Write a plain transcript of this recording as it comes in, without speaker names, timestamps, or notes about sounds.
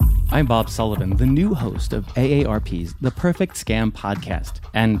I'm Bob Sullivan, the new host of AARP's The Perfect Scam podcast.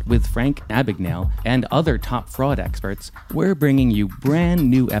 And with Frank Abagnale and other top fraud experts, we're bringing you brand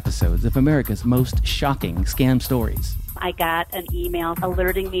new episodes of America's most shocking scam stories. I got an email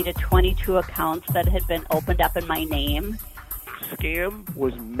alerting me to 22 accounts that had been opened up in my name. Scam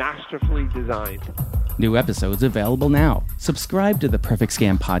was masterfully designed. New episodes available now. Subscribe to the Perfect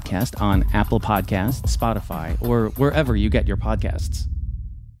Scam podcast on Apple Podcasts, Spotify, or wherever you get your podcasts.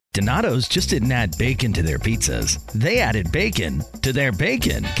 Donato's just didn't add bacon to their pizzas. They added bacon to their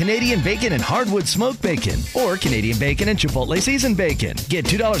bacon. Canadian bacon and hardwood smoked bacon. Or Canadian bacon and Chipotle seasoned bacon. Get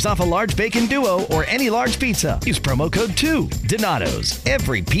 $2 off a large bacon duo or any large pizza. Use promo code 2. Donato's.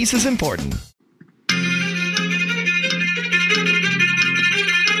 Every piece is important.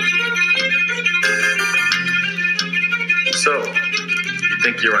 So, you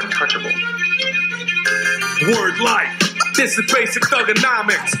think you're untouchable? Word life. This is basic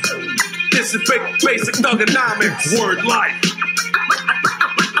thugonomics. This is basic thugonomics. Word life.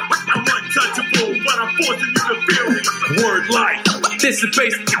 I'm untouchable, but I'm forcing you to feel me. Word life. This is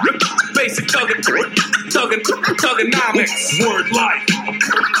basic thugonomics. Word life.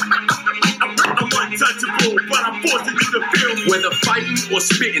 I'm untouchable, but I'm forcing you to feel me. Whether fighting or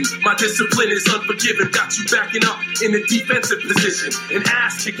spitting, my discipline is unforgiving. Got you backing up in a defensive position. An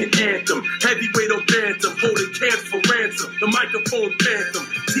ass-kicking anthem. Heavyweight or bantam. Holding cans for ransom. The microphone phantom.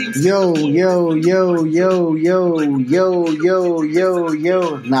 Yo.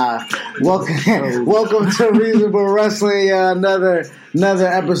 Nah. Welcome to Reasonable Wrestling. Another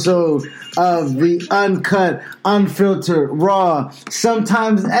episode of the uncut, unfiltered, raw,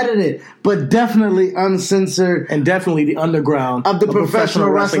 sometimes edited, but definitely uncensored, and definitely the underground of the professional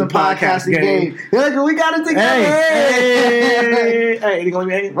wrestling podcasting game. Look, we got it together. Hey.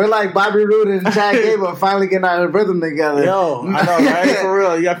 We're like Bobby Roode and Chad Gable finally getting our rhythm together. Yo, I know, right? For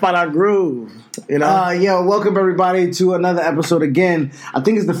real, you gotta find our groove. You know? Welcome everybody to another episode again. I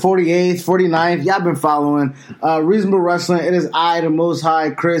think it's the 48th, 49th. Y'all been following Reasonable Wrestling. It is I, the Most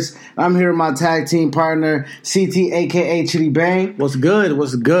High, Chris. I'm here with my tag team partner, CT, aka Chidi Bang. What's good?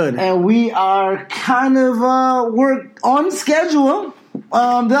 And we are kind of we're on schedule.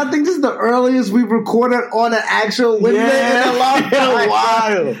 I think this is the earliest we've recorded on an actual Wednesday in a long time.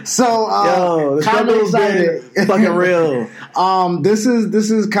 Wow. So, kind of excited. Fucking real. This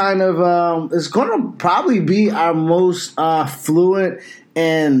is kind of it's going to probably be our most fluent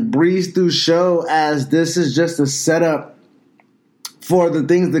and breeze through show, as this is just a setup for the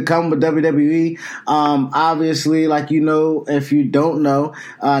things that come with WWE. Obviously, like, if you don't know,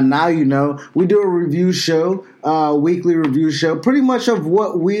 now you know, we do a review show, weekly review show, pretty much of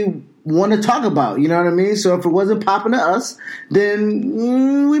what we want to talk about, you know what I mean? So if it wasn't popping to us,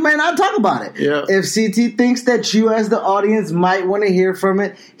 then we might not talk about it. Yeah. If CT thinks that you as the audience might want to hear from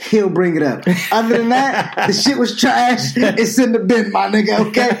it, he'll bring it up. Other than that, the shit was trash. It's in the bin, my nigga,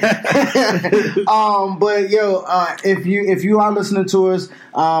 okay? But if you are listening to us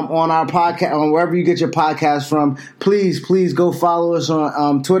on our podcast, on wherever you get your podcast from, please go follow us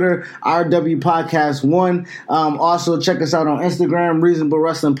on Twitter, RW Podcast 1. Also check us out on Instagram, Reasonable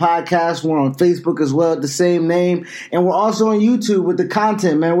Wrestling Podcast. We're on Facebook as well, the same name, and we're also on YouTube with the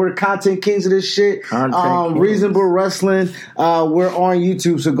content. Man, we're the content kings of this shit. Reasonable Wrestling. We're on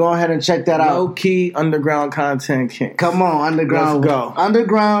YouTube, so go ahead and check that out. Low key underground content king. Come on, underground. Let's go.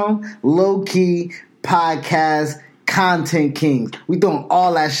 Underground, low key podcast content kings. We throwing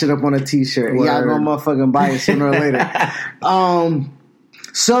all that shit up on a t-shirt. Word. Y'all gonna motherfucking buy it sooner or later.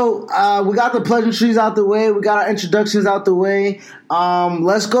 So, we got the pleasantries out the way. We got our introductions out the way.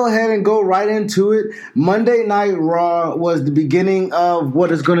 Let's go ahead and go right into it. Monday Night Raw was the beginning of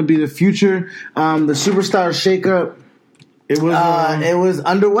what is going to be the future. The Superstar Shakeup. It was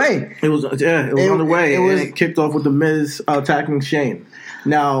underway. It was underway. It kicked off with The Miz attacking Shane.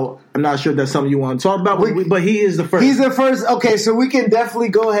 Now, I'm not sure that's something you want to talk about, but he is the first. He's the first. Okay, so we can definitely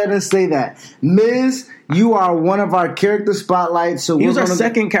go ahead and say that. Miz, you are one of our character spotlights. So he was our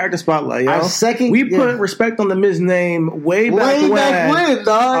second character spotlight, yo. Our second. We put respect on the Miz name way back when,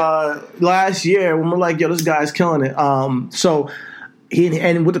 dog. Last year, when we're like, yo, this guy's killing it. So with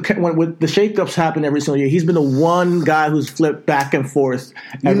the shakeups happen every single year, he's been the one guy who's flipped back and forth.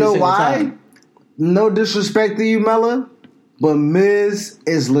 You know why? Time. No disrespect to you, Mella, but Miz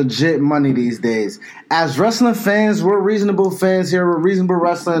is legit money these days. As wrestling fans, we're reasonable fans here. We're Reasonable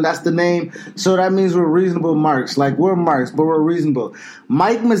Wrestling. That's the name. So that means we're reasonable marks. Like, we're marks, but we're reasonable.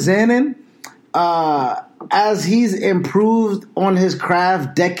 Mike Mizanin, as he's improved on his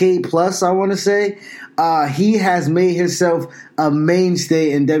craft decade plus, I want to say, he has made himself a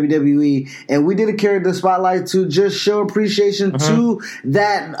mainstay in WWE, and we didn't carry the spotlight to just show appreciation to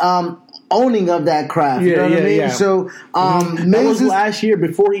that owning of that craft. You know what I mean? Yeah. So that was last year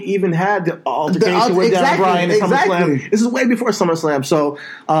before he even had the altercation with Dan Bryan at SummerSlam. This is way before SummerSlam. So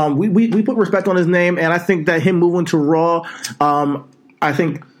we put respect on his name, and I think that him moving to Raw, I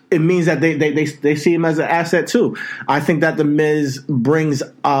think it means that they see him as an asset too. I think that The Miz brings,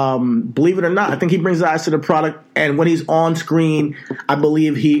 believe it or not, I think he brings the eyes to the product, and when he's on screen, I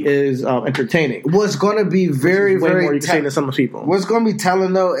believe he is entertaining. What's going to be very more entertaining to some people. What's going to be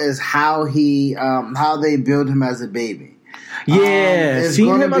telling though is how they build him as a baby. Yeah,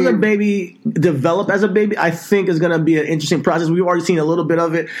 seeing him as a baby, develop as a baby, I think is going to be an interesting process. We've already seen a little bit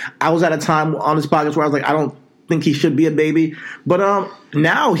of it. I was at a time on this podcast where I was like, I don't think he should be a baby, but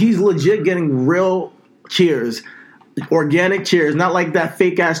now he's legit getting real cheers, organic cheers, not like that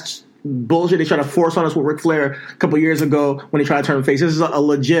fake ass bullshit they tried to force on us with Ric Flair a couple years ago when he tried to turn face. This is a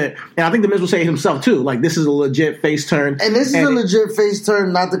legit, and I think The Miz will say it himself too, like this is a legit face turn. And this is a legit face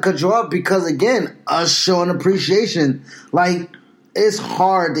turn, not to cut you off, because again, us showing appreciation. Like, it's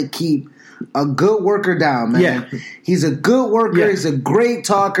hard to keep a good worker down, man. Yeah. He's a good worker. Yeah. He's a great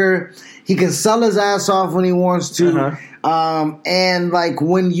talker. He can sell his ass off when he wants to. And like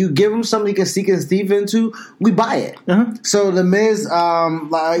when you give him something he can sink his teeth into, we buy it. So The Miz,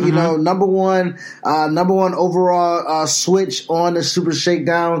 you know, number one overall switch on the Super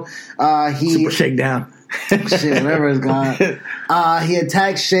Shakedown. Super Shakedown. Shit, whatever it's called. He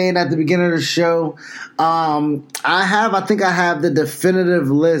attacked Shane at the beginning of the show. I think I have the definitive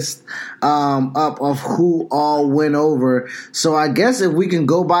list up of who all went over. So I guess if we can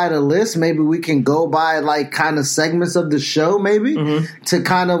go by the list, maybe we can go by like kind of segments of the show, maybe to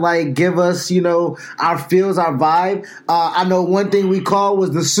kind of like give us, you know, our feels, our vibe. I know one thing we called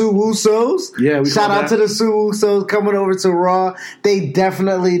was the Sue Usos. Yeah, shout out to the Sue Usos coming over to Raw. They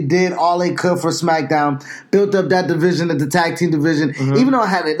definitely did all they could for SmackDown, built up that division, the tag team division. Even though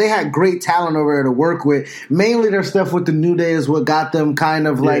they had great talent over there to work with. Mainly their stuff with the New Day is what got them kind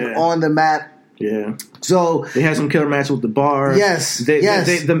of like on the map. Yeah. So they had some killer matches with the Bar. Yes. The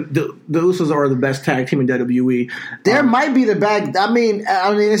Usos are the best tag team in WWE. There might be the back. I mean,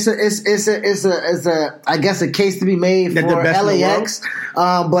 it's a I guess a case to be made for LAX.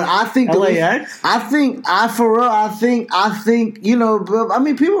 But I think LAX. I think you know. I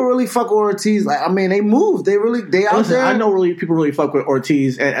mean, people really fuck with Ortiz. Like, I mean, they move. They out there. I know people really fuck with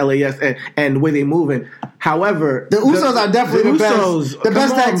Ortiz and LAX and the way they moving. However, the Usos are definitely the best. The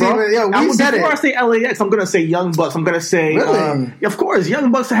best tag team. Yeah, we said it. Before I say LAX, I'm going to say Young Bucks. I'm going to say, of course,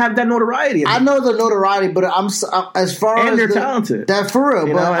 Young Bucks have that notoriety. I know the notoriety, but I'm as far and as they're talented. That for real,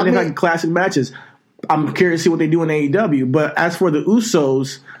 you know, and they have classic matches. I'm curious to see what they do in AEW. But as for the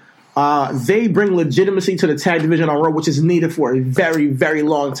Usos, they bring legitimacy to the tag division on Raw, which is needed for a very, very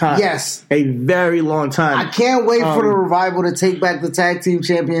long time. Yes, a very long time. I can't wait for the Revival to take back the tag team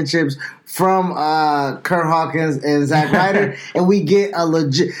championships from Kurt Hawkins and Zack Ryder, and we get a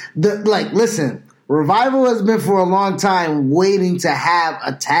legit. Listen. Revival has been for a long time waiting to have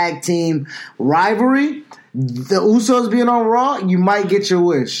a tag team rivalry. The Usos being on Raw, you might get your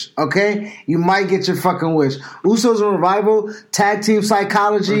wish, okay? You might get your fucking wish. Usos and Revival, tag team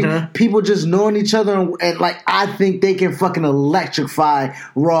psychology, people just knowing each other, and like I think they can fucking electrify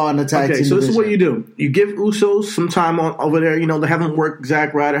Raw in the tag team. So this is what you do: you give Usos some time over there. You know, they haven't worked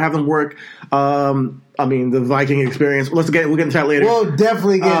Zack Ryder, haven't worked. The Viking experience. We'll get into that later. We'll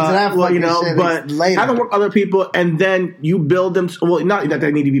definitely get into that. Shit but later. Having worked other people, and then you build them. Well, not that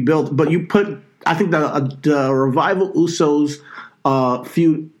they need to be built, but you put. I think the Revival Usos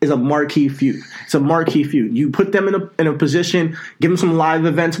feud is a marquee feud. It's a marquee feud. You put them in a position, give them some live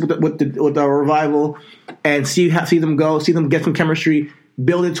events with the Revival, and see them go, see them get some chemistry,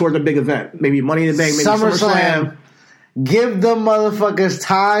 build it towards a big event. Maybe Money in the Bank, maybe SummerSlam. Give them motherfuckers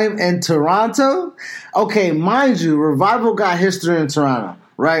time in Toronto. Okay, mind you, Revival got history in Toronto.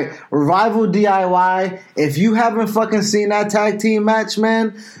 Right? Revival DIY. If you haven't fucking seen that tag team match,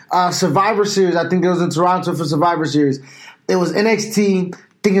 man, Survivor Series, I think it was in Toronto for Survivor Series. It was NXT. I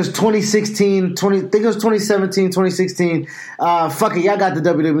think it was 2016, 2017, 2016. Fuck it, y'all got the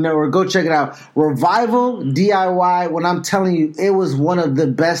WWE Network. Go check it out. Revival DIY, when I'm telling you, it was one of the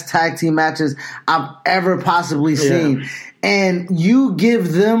best tag team matches I've ever possibly seen. And you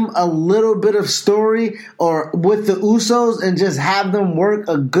give them a little bit of story or with the Usos and just have them work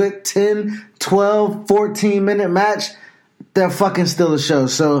a good 10, 12, 14-minute match, they're fucking still a show.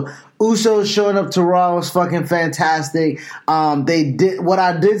 So Usos showing up to Raw was fucking fantastic. What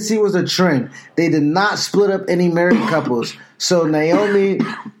I did see was a trend. They did not split up any married couples. So Naomi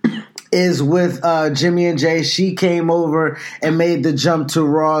is with Jimmy and Jay. She came over and made the jump to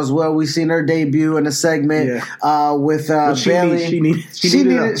Raw as well. We seen her debut in a segment with Bayley. She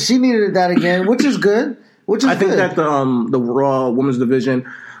needed that again, which is good. I think that the Raw Women's Division,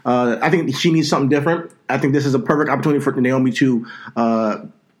 I think she needs something different. I think this is a perfect opportunity for Naomi to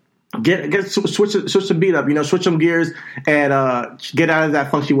switch the beat up, switch some gears and get out of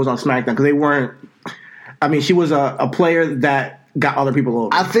that funk she was on SmackDown, because they weren't. I mean, she was a player that got other people over.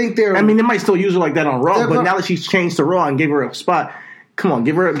 I think they might still use her like that on Raw, but now that she's changed to Raw and gave her a spot, come on,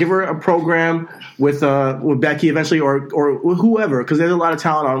 give her a program with Becky eventually or whoever, because there's a lot of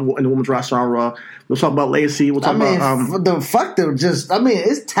talent in the women's roster on Raw. We'll talk about Lacey. We'll talk it's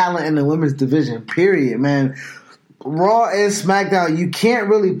talent in the women's division, period, man. Raw and SmackDown, you can't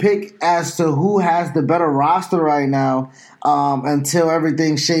really pick as to who has the better roster right now until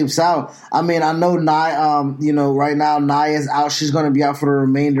everything shapes out. I mean, I know right now Nia's out. She's going to be out for the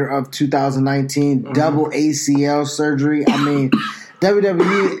remainder of 2019. Double ACL surgery. I mean,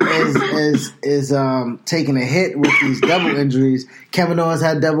 WWE is taking a hit with these double injuries. Kevin Owens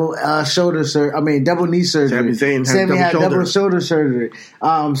had double knee surgery. Sami had double shoulder surgery.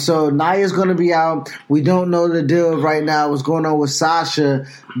 So Nia's going to be out. We don't know the deal right now, what's going on with Sasha,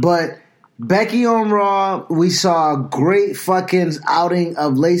 but Becky on Raw, we saw a great fucking outing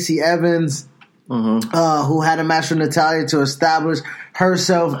of Lacey Evans, who had a match with Natalya to establish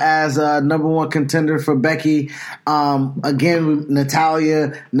herself as a number one contender for Becky. Again, with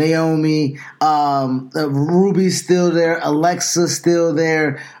Natalya, Naomi, Ruby's still there, Alexa's still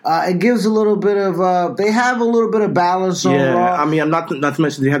there. It gives a little bit of they have a little bit of balance on Raw. I mean, I'm not to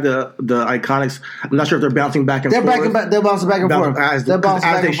mention they have the Iconics. I'm not sure if they're bouncing back and forth. They're bouncing back and forth. As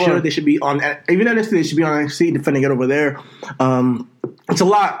they should. They should be on. Even NXT, they should be on NXT defending it over there. It's a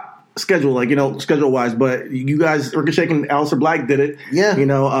lot. Schedule wise, but you guys, Ricochet and Aleister Black did it. Yeah.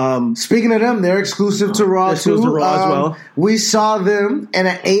 Speaking of them, they're exclusive to Raw too. Exclusive to Raw as well. We saw them in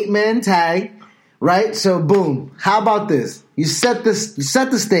an 8-man tag, right? So boom. How about this? You set the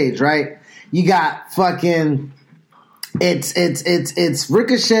stage, right? You got fucking it's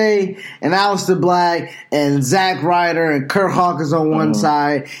Ricochet and Aleister Black and Zack Ryder and Kurt Hawkins on one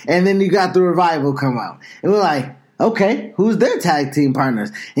side, and then you got the Revival come out. And we're like, okay, who's their tag team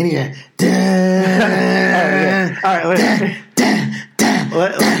partners? And he went, and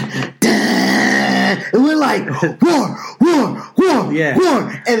we're like, war. Yeah.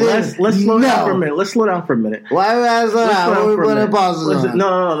 War. And let's slow down for a minute. Let's slow down for a minute. Why are we pauses on?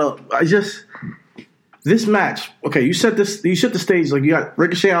 No. This match. Okay, you set the stage. Like, you got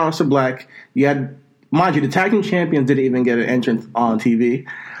Ricochet and Aleister Black. You had, mind you, the tag team champions didn't even get an entrance on TV.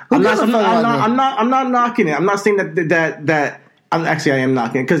 I'm not knocking it. I'm not saying that. I am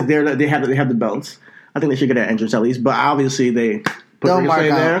knocking it because they have the belts. I think they should get an entrance at least. But obviously they put Ricochet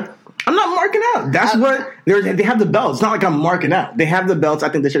there. I'm not marking out. That's what they have the belts. It's not like I'm marking out. They have the belts. I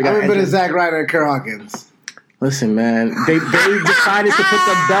think they should have got an entrance. It's Zack Ryder and Kurt Hawkins. Listen, man, they decided to put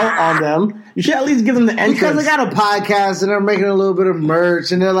the belt on them. You should at least give them the entrance. Because they got a podcast and they're making a little bit of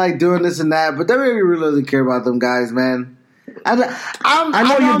merch and they're like doing this and that. But they really doesn't care about them guys, man. I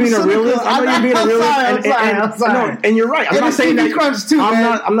know you're being a realist. I'm sorry. No, and you're right. I'm not saying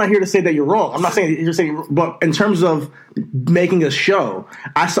that. I'm not here to say that you're wrong. I'm not saying that you're saying. But in terms of making a show,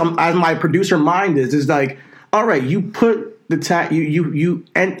 as my producer mind is like, all right, you put the tag. You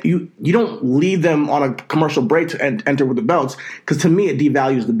don't leave them on a commercial break to enter with the belts, because to me it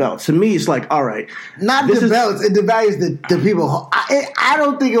devalues the belts. To me, it's like, all right, belts. It devalues the people. I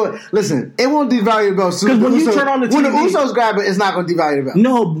don't think it would. Listen, it won't devalue the belts because when you turn on the TV, when the Usos grab it, it's not going to devalue the belts.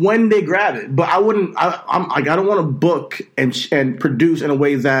 No, when they grab it, but I wouldn't. I don't want to book and produce in a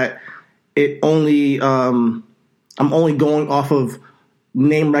way that it only. I'm only going off of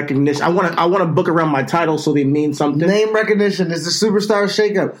name recognition. I want to book around my title so they mean something. Name recognition is the superstar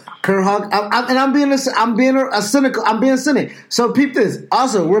shakeup. Kurt Hawkins, and I'm being cynic. So peep this.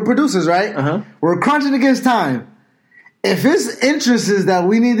 Also, we're producers, right? We're crunching against time. If his interest is that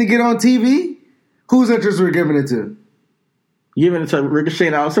we need to get on TV, whose interest we're giving it to? Giving it to Ricochet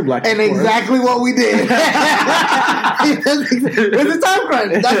and Aleister Black. And exactly what we did. It's a time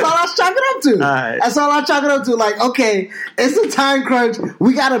crunch. That's all I was chalking up to. Right. That's all I chalk it up to. Like, okay, it's a time crunch.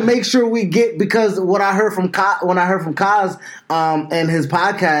 We got to make sure we get, because what I heard from Kaz and his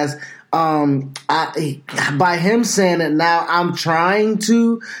podcast, by him saying it now, I'm trying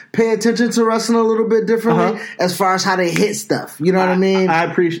to pay attention to wrestling a little bit differently as far as how they hit stuff. You know what I mean? I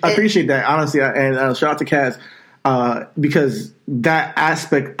appreciate that, honestly, and shout out to Kaz. Because that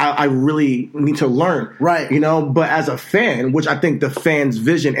aspect I really need to learn, right? But as a fan, which I think the fan's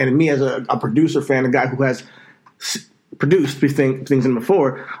vision, and me as a producer fan, a guy who has produced things in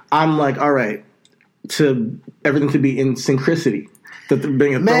before, I'm like, all right, to everything to be in synchronicity. To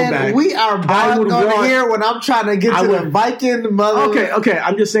bring a throwback. We are bogged on here when I'm trying to get to the Viking mother. Okay.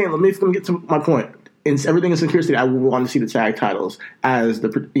 I'm just saying. Let me get to my point. Everything in synchronicity. I would want to see the tag titles as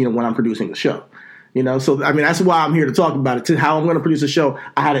when I'm producing the show. So I mean that's why I'm here to talk about it. To how I'm going to produce a show,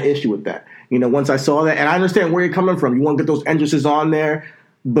 I had an issue with that. Once I saw that, and I understand where you're coming from. You want to get those entrances on there.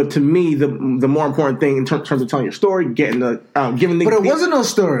 But to me, the more important thing in terms of telling your story, giving the. But it wasn't no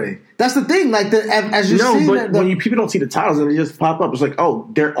story. That's the thing. Like as you see, when people don't see the titles and they just pop up, it's like, oh,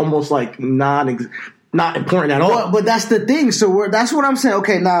 they're almost like not important at all. But that's the thing. So that's what I'm saying.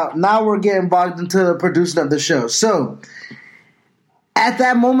 Okay, now we're getting bogged into the producing of the show. So at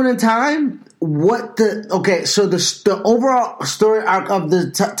that moment in time, so the overall story arc of the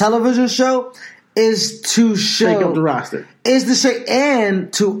television show is to show shake up the roster. Is to say,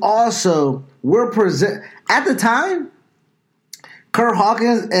 and to also at the time, Kurt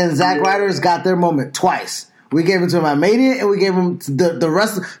Hawkins and Zack Ryder's got their moment twice. We gave him to him at Mania, and we gave him the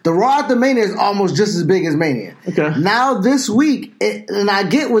rest. The Raw at the Mania is almost just as big as Mania. Okay. Now this week, and I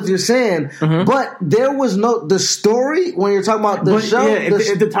get what you're saying, but there was the story when you're talking about the show. Yeah,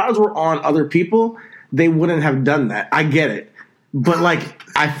 if the titles were on other people, they wouldn't have done that. I get it, but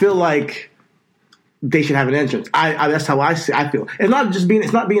I feel like they should have an entrance. That's how I feel.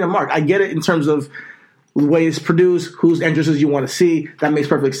 It's not being a mark. I get it in terms of the way it's produced, whose entrances you want to see. That makes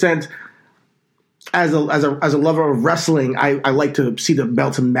perfect sense. As a lover of wrestling, I like to see the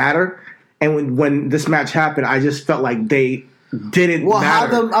belts matter. And when this match happened, I just felt like they didn't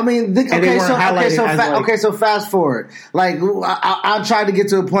matter. So fast forward. I'll try to get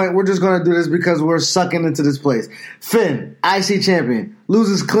to a point. We're just going to do this because we're sucking into this place. Finn, IC champion,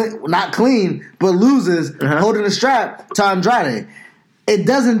 loses not clean, but loses holding the strap to Andrade. It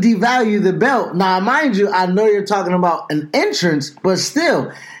doesn't devalue the belt. Now, mind you, I know you're talking about an entrance, but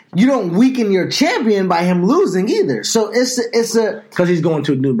still, you don't weaken your champion by him losing either. So it's because he's going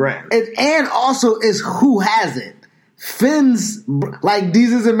to a new brand, and also is who has it. Finn's like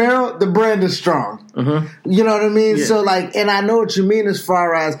Deezus and Mero, the brand is strong. You know what I mean? Yeah. So and I know what you mean as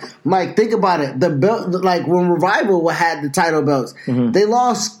far as think about it. The belt, when Revival had the title belts, they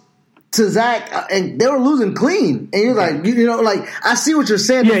lost to Zach, and they were losing clean. And you're I see what you're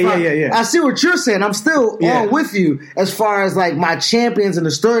saying. Yeah. I see what you're saying. I'm still on with you as far as my champions and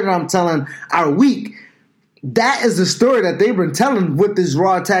the story that I'm telling are weak. That is the story that they've been telling with these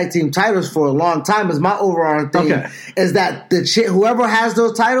Raw Tag Team titles for a long time. Is my overall thing is that whoever has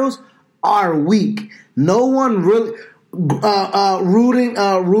those titles are weak. No one really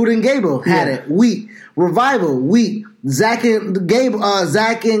Rude and Gable had it weak. Revival weak. Zach and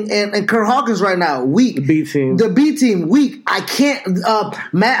Kurt Hawkins right now weak. The B team weak. I can't.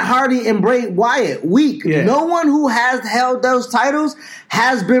 Matt Hardy and Bray Wyatt weak. Yeah. No one who has held those titles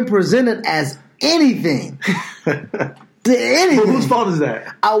has been presented as anything. Anything. Whose fault is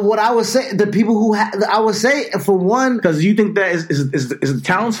that? What I would say, the people who I would say for one, because you think that is the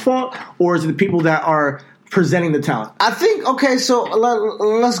talent's fault, or is it the people that are presenting the talent? I think so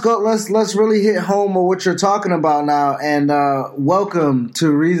let's go. Let's really hit home on what you're talking about now, and welcome to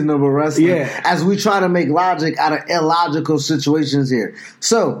Reasonable Wrestling. Yeah. As we try to make logic out of illogical situations here.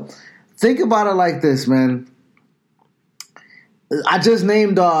 So think about it like this, man. I just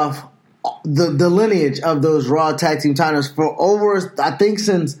named off the lineage of those Raw Tag Team titles for over, I think,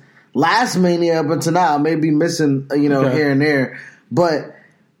 since last Mania up until now. I may be missing, here and there, but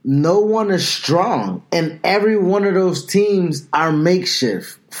no one is strong, and every one of those teams are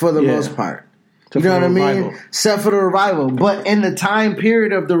makeshift for the most part. You know what I mean? Except for the Revival. But in the time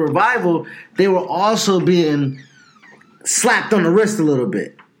period of the Revival, they were also being slapped on the wrist a little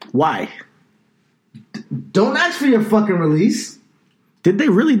bit. Why? Don't ask for your fucking release. Did they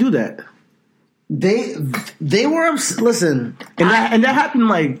really do that? They were listen, and that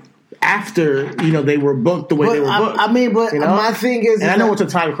happened after they were booked the way they were booked. My thing is, and I know it's a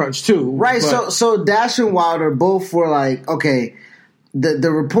time crunch too, right? So Dash and Wilder both were okay. The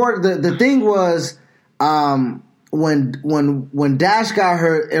report, the thing was, when Dash got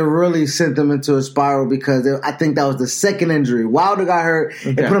hurt, it really sent them into a spiral because I think that was the second injury. Wilder got hurt,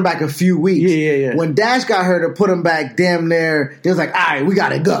 it put him back a few weeks. Yeah. When Dash got hurt, it put him back damn near. They was all right, we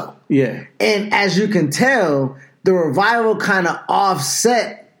gotta go. Yeah. And as you can tell, the Revival kind of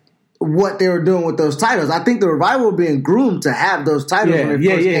offset what they were doing with those titles. I think the Revival were being groomed to have those titles when they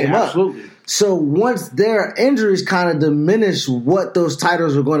first came up. Absolutely. So once their injuries kind of diminished what those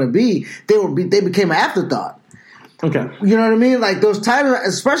titles were going to be, they became an afterthought. Okay. You know what I mean? Like those titles,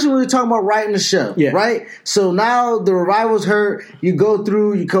 especially when you're talking about writing the show, right? So now the Revival's hurt. You go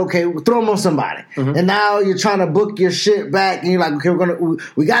through, throw them on somebody, and now you're trying to book your shit back, and you're like, okay,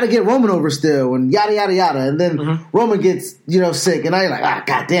 we got to get Roman over still, and yada yada yada, and then Roman gets sick, and now you're like,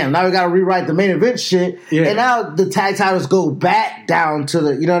 goddamn, now we got to rewrite the main event shit, and now the tag titles go back down to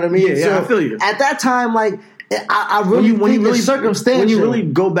the, you know what I mean? Yeah, I feel you. At that time, like I really think it's circumstantial. When you really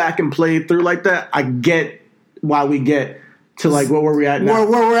go back and play it through like that, I get why we get to like where we're at now.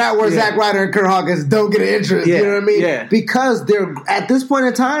 Where we're at, where Zack Ryder and Kurt Hawkins don't get an interest. You know what I mean? Yeah. Because they're at this point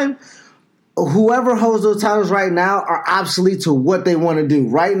in time, whoever holds those titles right now are obsolete to what they want to do.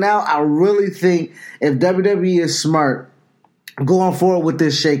 Right now, I really think if WWE is smart, going forward with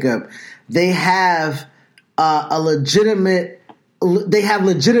this shakeup, they have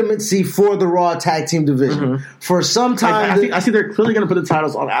legitimacy for the Raw tag team division. For some time, I see they're clearly going to put the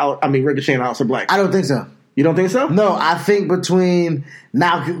titles on Ricochet and Aleister Black. I don't think so. You don't think so? No, I think between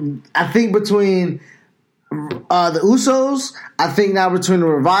the Usos, I think now between the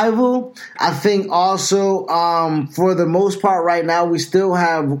Revival, I think also for the most part right now we still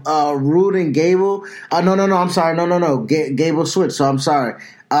have Rude and Gable. I'm sorry. Gable switched, so I'm sorry.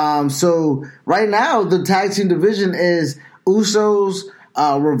 So right now the tag team division is Usos,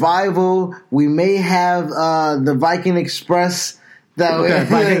 Revival. We may have the Viking Express.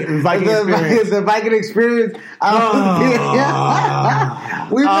 The Viking Experience.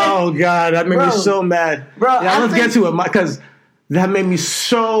 God, that made me so mad. Bro, let's get to it because that made me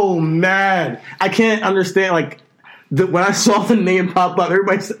so mad. I can't understand. Like when I saw the name pop up,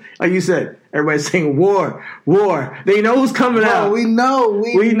 everybody, like you said, everybody's saying war. They know who's coming out. We know,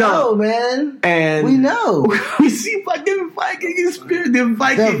 man. And we know. We see fucking Viking Experience. The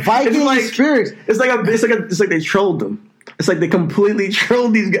Viking Experience. It's like they trolled them. It's like they completely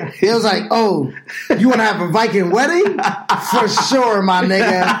trolled these guys. It was like, oh, you want to have a Viking wedding? For sure, my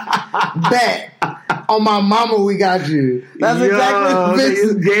nigga. Bet. On my mama, we got you. That's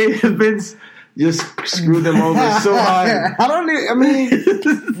exactly Vince just screwed them over so hard.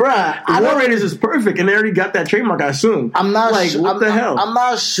 Bruh. War Raiders is perfect, and they already got that trademark, I assume. I'm not what the hell? I'm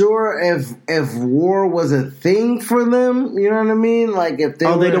not sure if war was a thing for them. You know what I mean? Like if they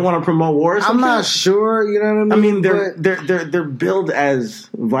they don't want to promote war. Or something? I'm not sure. You know what I mean? They're billed as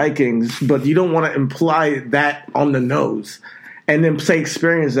Vikings, but you don't want to imply that on the nose. And then say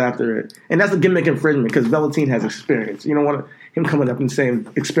experience after it. And that's a gimmick infringement because Velveteen has experience. You don't want him coming up and saying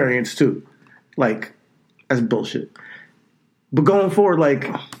experience too. Like, that's bullshit. But going forward, like,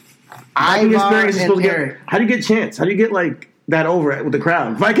 Viking Experience is supposed to get. How do you get chance? How do you get, like, that over with the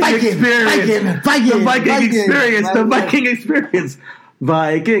crowd? Viking Experience. The Viking Experience.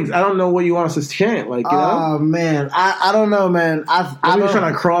 Vikings. I don't know what you want us to chant. Like, you know? Oh, man. I don't know, man. I'm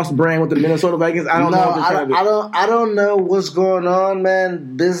trying to cross brand with the Minnesota Vikings. I don't know what they're trying to do. I don't know what's going on,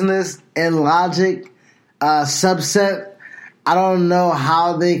 man. Business and logic subset. I don't know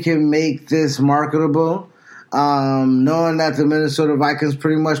how they can make this marketable, knowing that the Minnesota Vikings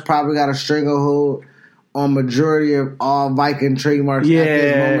pretty much probably got a stranglehold on majority of all Viking trademarks at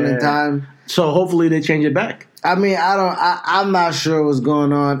this moment in time. So hopefully they change it back. I mean, I'm not sure what's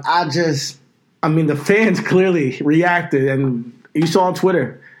going on. The fans clearly reacted, and you saw on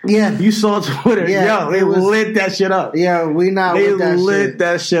Twitter. Yeah. You saw Twitter. Yeah, they lit that shit up. Yeah, we not with that shit. They lit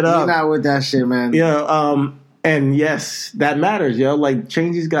that shit up. We not with that shit, man. Yeah, and yes, that matters, yo. Like,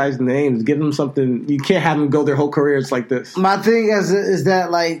 change these guys' names. Give them something. You can't have them go their whole careers like this. My thing is that,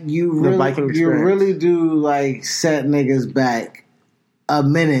 like, you really do, like, set niggas back a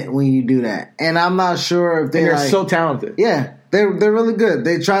minute when you do that. And I'm not sure if they're so talented. Yeah. They're really good.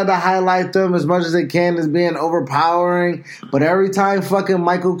 They try to highlight them as much as they can as being overpowering. But every time fucking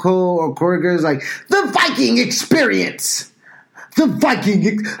Michael Cole or Corey Graves is like, the Viking Experience. The Viking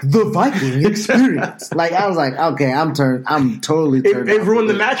Experience. Like, I was like, okay, I'm totally turned. It ruined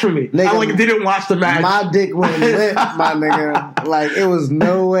the match for me. Nigga, I didn't watch the match. My dick went lit, my nigga. Like, it was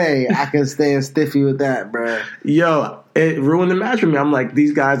no way I could stay a stiffy with that, bro. Yo, it ruined the match for me. I'm like,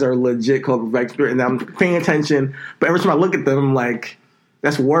 these guys are legit called Viking Experience, and I'm paying attention. But every time I look at them, I'm like,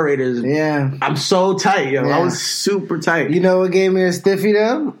 that's War Raiders. Yeah. I'm so tight, yo. Yeah. I was super tight. You know what gave me a stiffy,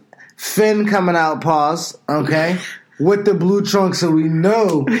 though? Finn coming out, pause, okay? With the blue trunk, so we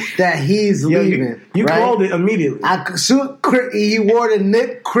know that he's leaving. You right? Called it immediately. He wore the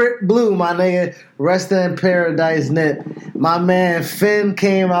Nip Crip Blue, my nigga. Rest in paradise, Nip. My man Finn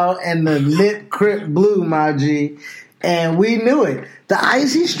came out in the Nip Crip Blue, my G. And we knew it. The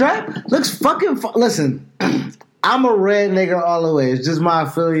IC strap looks fucking... Listen, I'm a red nigga all the way. It's just my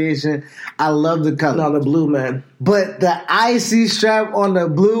affiliation. I love the color. No, the blue, man. But the icy strap on the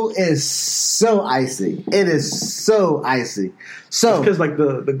blue is so icy. It is so icy. So because like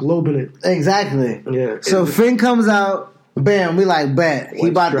the globe in it. Exactly. Yeah. So Finn comes out. Bam. We like bet. He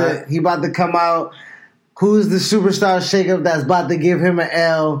about to come out. Who's the superstar shakeup that's about to give him an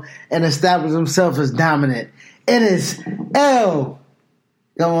L and establish himself as dominant? It is L.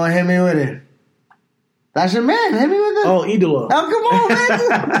 Come on, hit me with it. That's your man. Hit me with it. Oh, Idolo. Oh, come on,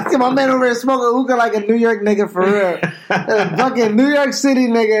 man. Come on, man over here smoking hookah like a New York nigga for real. Fucking New York City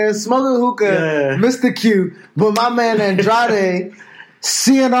nigga smoking hookah, Mr. Q. But my man Andrade,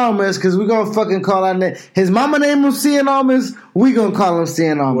 Cien Almas, because we going to fucking call that name. His mama name him Cien Almas. We going to call him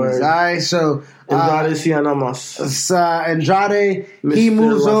Cien Almas. All right, so... Andrade Cien Almas. Andrade, Mr. he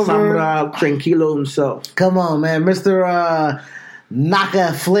moves La over. Sombra Tranquilo himself. Come on, man. Mr.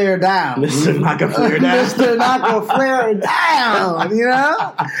 Naka Flare Down. Mr. Naka Flare Down. Mr. Naka Flare Down, you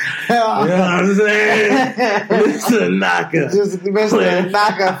know? You know what I'm saying? Mr. Naka. Just Mr.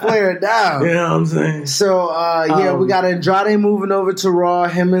 Naka Flare Down. You know what I'm saying? So, we got Andrade moving over to Raw,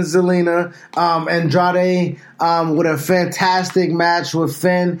 him and Zelina. Andrade with a fantastic match with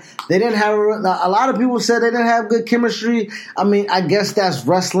Finn. They didn't have a lot of people said they didn't have good chemistry. I mean, I guess that's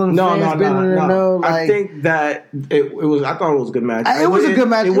wrestling. No. Like, I think that it was. I thought it was a good match. It was a good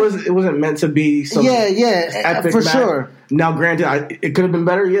match. It wasn't meant to be. Some epic for match. Sure. Now, granted, it could have been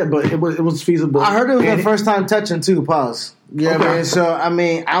better, but it was feasible. I heard it was their first time touching too. Pause. Yeah, okay. I mean, so I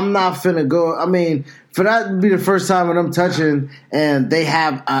mean, I'm not finna go. I mean, for that to be the first time when I'm touching, and they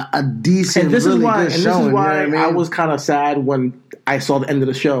have a decent, good showing. This is why you know what I mean? I was kind of sad when I saw the end of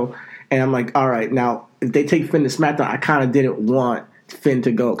the show, and I'm like, all right, now if they take Finn to SmackDown, I kind of didn't want Finn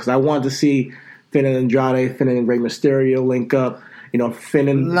to go because I wanted to see Finn and Andrade, Finn and Rey Mysterio link up. You know, Finn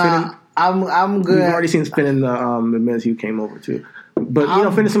and I'm good. We've already seen Finn in the Miz who came over too. But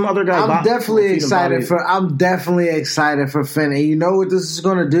Finn and some other guys. I'm definitely excited for Finn. And you know what this is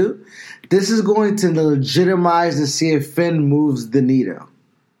going to do? This is going to legitimize to see if Finn moves the needle.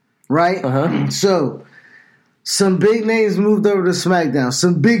 Right? Uh-huh. So, some big names moved over to SmackDown.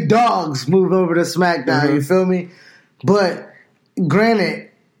 Some big dogs moved over to SmackDown. Uh-huh. You feel me? But, granted,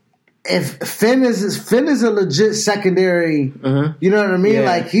 if Finn is a legit secondary, you know what I mean? Yeah.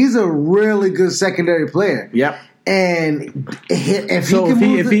 Like, he's a really good secondary player. Yep. And if he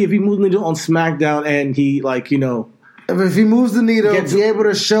moves the needle on SmackDown and he if he moves the needle, be able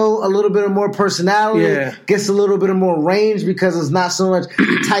to show a little bit of more personality, gets a little bit of more range because it's not so much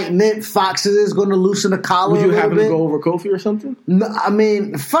tight knit. Fox is going to loosen the collar. Would you have him bit. Go over Kofi or something? No, I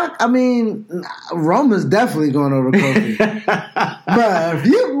mean, Roman's definitely going over Kofi, bruh.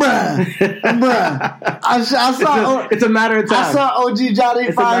 I saw. It's a matter of time. I saw OG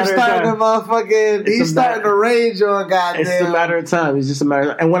Johnny 5 starting to motherfucking. He's starting to rage on goddamn. It's a matter of time. It's just a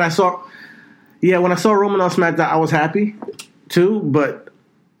matter of time. And when I saw Roman on SmackDown, I was happy too, but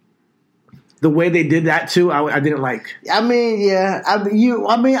the way they did that too, I didn't like. I mean, yeah.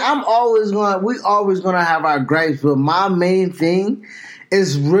 I'm always gonna have our gripes, but my main thing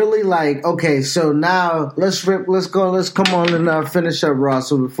is really like, okay, so now let's come on and finish up Raw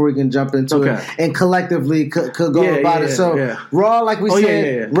so before we can jump into it and collectively could go about it. So Raw, like we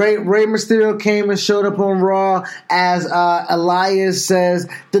said, Rey Mysterio came and showed up on Raw as Elias says,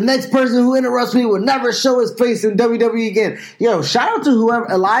 the next person who interrupts me will never show his face in WWE again. Yo, shout out to whoever,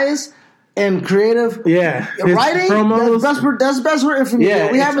 Elias and creative writing, promos, that's best written for me.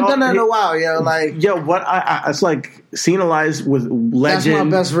 Yeah, we haven't done that in a while, it's like seeing Elias with legend. That's my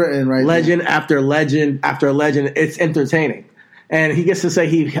best written, right? Legend after legend after legend. It's entertaining, and he gets to say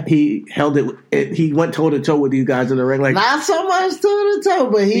he held it. He went toe to toe with these guys in the ring, like not so much toe to toe,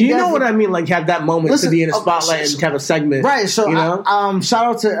 but he. You know what I mean? Like have that moment to be in a spotlight and have a segment, right? So shout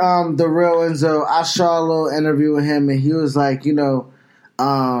out to the real Enzo. I saw a little interview with him, and he was like, he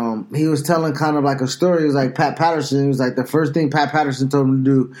was telling kind of like a story. It was like Pat Patterson. He was like the first thing Pat Patterson told him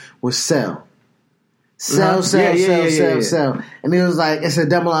to do was sell. Sell. And he was like, it's a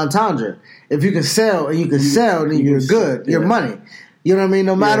double entendre. If you can sell and you can sell, then you're good. You're money. You know what I mean?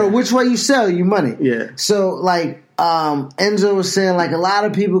 No matter which way you sell, you money. Yeah. So like Enzo was saying, like a lot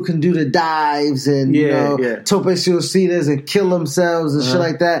of people can do the dives and tope suicidas and kill themselves and shit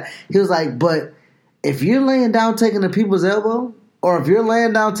like that. He was like, but if you're laying down taking the people's elbow, or if you're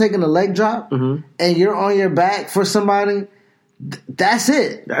laying down taking a leg drop and you're on your back for somebody, that's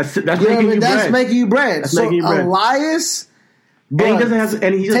it. That's making you bread. So Elias, and he doesn't have,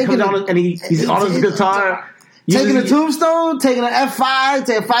 and he just comes on and he's on his guitar, taking a tombstone, taking an F5,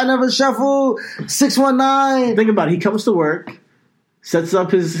 taking 5 number shuffle, 619. Think about it. He comes to work. sets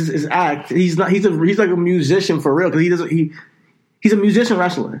up his act. He's like a musician for real because he's a musician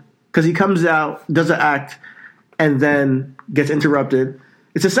wrestler because he comes out, does an act, and then gets interrupted.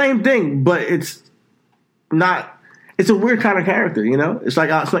 It's the same thing, but it's not. It's a weird kind of character, you know. It's like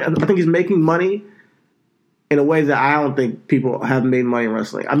I think he's making money in a way that I don't think people have made money in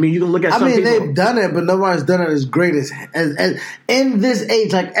wrestling. I mean, you can look at some people. They've done it, but nobody's done it as great as in this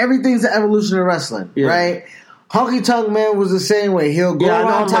age. Like, everything's the evolution of wrestling, right? Honky Tonk Man was the same way. He'll go around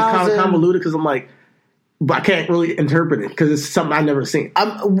I'm like kind of convoluted because I'm like, but I can't really interpret it because it's something I've never seen.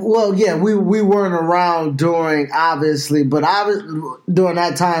 We weren't around during, obviously, but during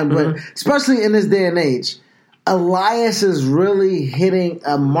that time, but especially in this day and age, Elias is really hitting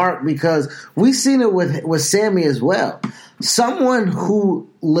a mark because we've seen it with Sammy as well. Someone who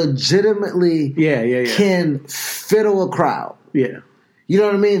legitimately can fiddle a crowd. Yeah. You know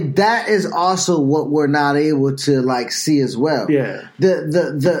what I mean? That is also what we're not able to like see as well. Yeah.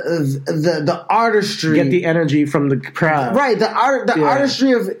 The artistry. Get the energy from the crowd. Right. The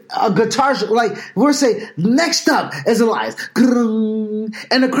artistry of a guitar. Like we're saying, next up is Elias.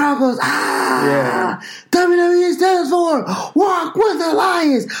 And the crowd goes, ah. Yeah. WWE stands for Walk with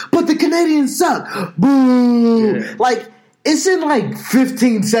Elias. But the Canadians suck. Boom. Yeah. Like, it's in like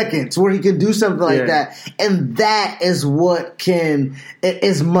 15 seconds where he can do something like that, and that is what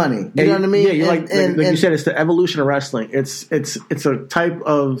is money. You know what I mean? Yeah, like you said, it's the evolution of wrestling. It's a type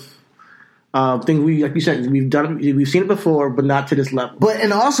of thing like you said, we've seen it before, but not to this level.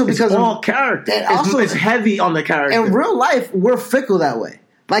 And also because it's all character. It's heavy on the character. In real life, we're fickle that way.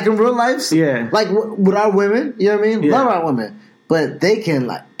 Like in real life, like with our women, you know what I mean? Love our women. But they can,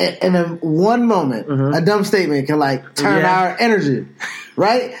 like, in one moment, a dumb statement can, like, turn our energy,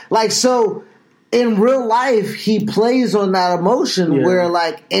 right? Like, so, in real life, he plays on that emotion where,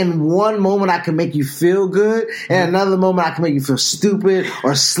 like, in one moment I can make you feel good, and another moment I can make you feel stupid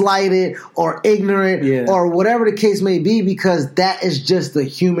or slighted or ignorant or whatever the case may be, because that is just the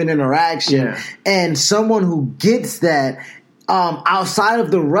human interaction. Yeah. And someone who gets that outside of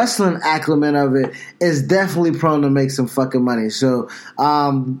the wrestling acclimate of it is definitely prone to make some fucking money. So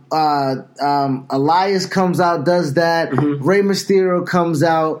Elias comes out, does that. Rey Mysterio comes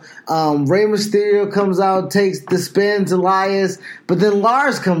out. Takes the spins Elias, but then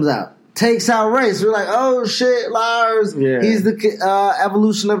Lars comes out, takes out Rey. So we're like, oh shit, Lars. Yeah. He's the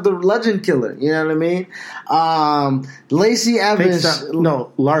evolution of the legend killer. You know what I mean? Lacey Evans.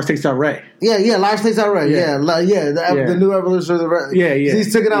 Lars takes out Rey. Yeah, Lars takes out Rey. The new evolution of the Rey. Yeah.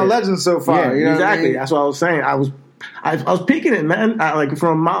 He's taken out legends so far. You know exactly. What I mean? That's what I was saying. I was peeking it, man. Like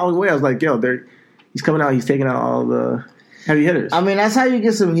from a mile away, I was like, yo, he's coming out. He's taking out all the heavy hitters. I mean, that's how you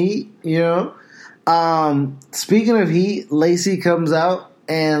get some heat, you know? Speaking of heat, Lacey comes out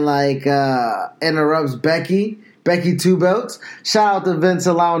and like interrupts Becky 2 belts. Shout out to Vince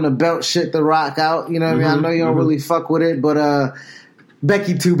allowing the belt shit to rock out. You know what I mean? I know you don't really fuck with it, but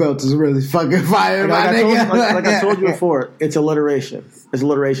Becky 2 belts is really fucking fire. Like I told you before, it's alliteration. It's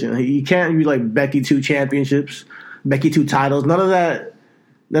alliteration. You can't be like Becky 2 championships, Becky 2 titles. None of that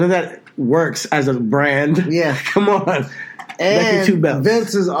works as a brand. Yeah, come on. And Becky 2 belts.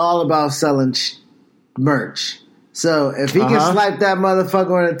 Vince is all about selling merch. So if he can swipe that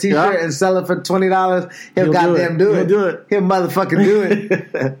motherfucker on a t-shirt and sell it for $20, he'll goddamn do it. He'll do it. He'll motherfucking do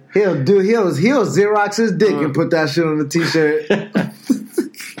it. He'll Xerox his dick and put that shit on the t-shirt.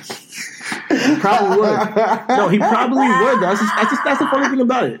 Probably would. No, he probably would. That's the funny thing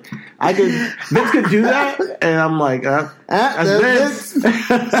about it. Vince could do that, and I'm like, that's Vince.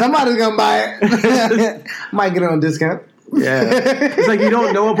 Somebody's gonna buy it. Might get it on discount. Yeah, it's like you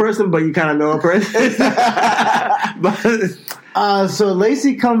don't know a person, but you kind of know a person. So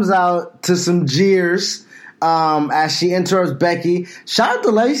Lacey comes out to some jeers as she interrupts Becky. Shout out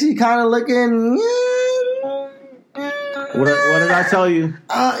to Lacey, kind of looking. What did I tell you?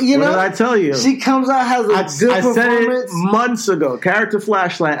 What did I tell you? She comes out, has a good performance. I said it months ago. Character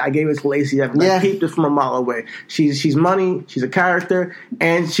flashlight. I gave it to Lacey Evans. I peeped it from a mile away. She's money. She's a character,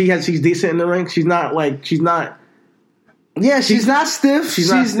 and she's decent in the ring. She's not. Yeah, she's not stiff. She's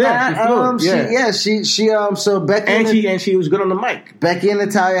not stiff. So Becky and she was good on the mic. Becky and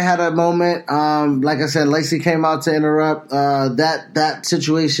Natalya had a moment. Like I said, Lacey came out to interrupt that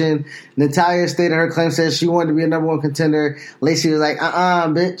situation. Natalya stated her claim, said she wanted to be a number 1 contender. Lacey was like,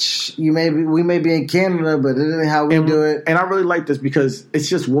 bitch, we may be in Canada, but it isn't how we do it. And I really like this because it's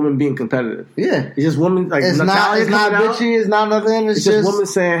just women being competitive. Yeah. It's just women, like, it's not bitchy, it's not nothing. It's just women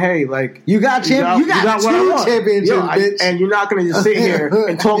saying, hey, like, you got 2 championships, bitch. And you're not going to just sit here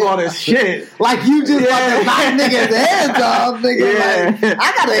and talk all this shit. Like, you just fucking knock niggas' heads off, nigga. Yeah. Like,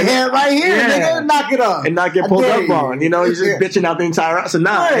 I got a head right here, nigga. Knock it off. And not get pulled up on. You know, he's just bitching out the entire roster.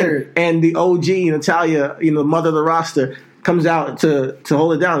 Nah. And the OG, Natalya, the mother of the roster, comes out to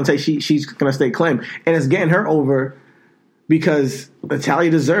hold it down and say she's going to stay claim. And it's getting her over because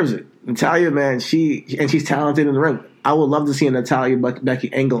Natalya deserves it. Natalya, man, she's talented in the ring. I would love to see a Natalya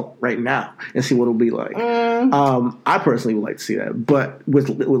Becky angle right now and see what it'll be like. I personally would like to see that. But with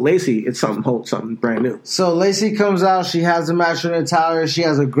Lacey, it's something brand new. So Lacey comes out. She has a match with Natalya. She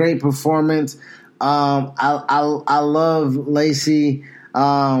has a great performance. I love Lacey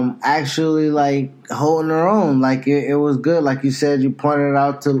actually like holding her own. Like it was good. Like you said, you pointed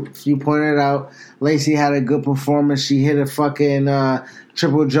out Lacey had a good performance. She hit a fucking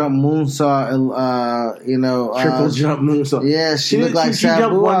triple jump moonsault. Triple jump moonsault. Yeah, she looked like she Sabu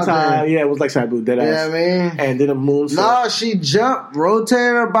jumped one out time. there. Yeah, it was like Sabu. Dead ass. Yeah, I mean, and did a moonsault. No, she jumped,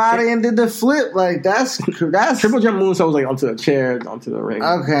 rotated her body, and did the flip. Like that's triple jump moonsault was like onto the chair, onto the ring.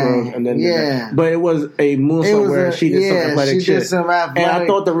 Okay, and then but it was a moonsault where she did some athletic shit. And I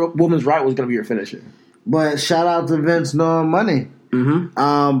thought the woman's right was going to be her finisher. But shout out to Vince knowing money.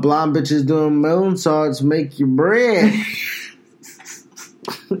 Mm-hmm. Blonde bitches doing moonsaults make you bread.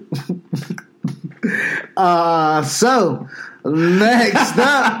 So next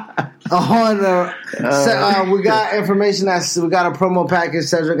up on we got information that we got a promo package.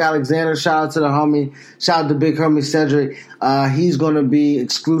 Cedric Alexander, shout out to the homie, shout out to big homie Cedric. He's going to be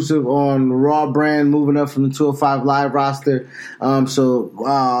exclusive on Raw brand, moving up from the 205 Live roster.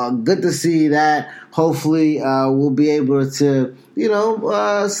 So good to see that. Hopefully we'll be able to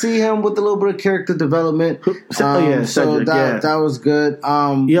see him with a little bit of character development. Cedric, that was good.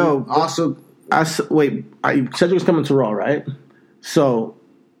 Cedric's coming to Raw, right? So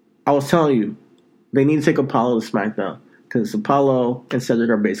I was telling you, they need to take Apollo to SmackDown because Apollo and Cedric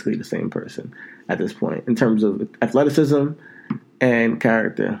are basically the same person at this point in terms of athleticism and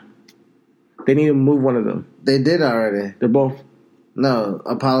character. They need to move one of them. They did already. They're both. No,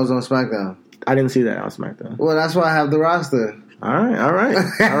 Apollo's on SmackDown. I didn't see that on SmackDown. Well, that's why I have the roster. All right.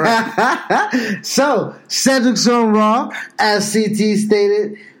 So, Cedric's on Raw. As CT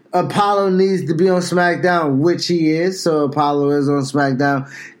stated, Apollo needs to be on SmackDown, which he is. So, Apollo is on SmackDown.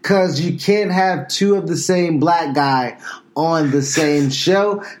 Because you can't have two of the same black guy on the same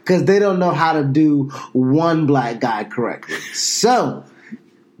show. Because they don't know how to do one black guy correctly. So,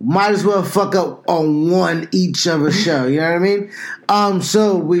 might as well fuck up on one each of a show. You know what I mean?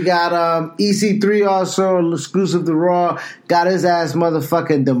 So we got EC3 also exclusive to Raw. Got his ass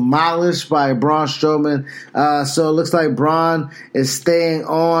motherfucking demolished by Braun Strowman. So it looks like Braun is staying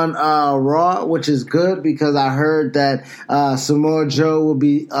on Raw, which is good because I heard that Samoa Joe will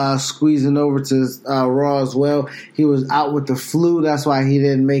be squeezing over to Raw as well. He was out with the flu. That's why he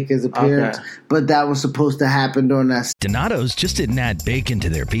didn't make his appearance. Okay. But that was supposed to happen during that. Donato's just didn't add bacon to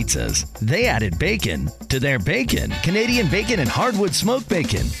their pizzas. They added bacon to their bacon. Canadian bacon and hardwood smoked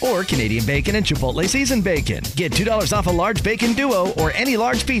bacon. Or Canadian bacon and Chipotle seasoned bacon. Get $2 off a large bacon duo or any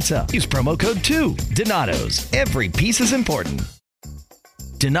large pizza. Use promo code 2. Donato's. Every piece is important.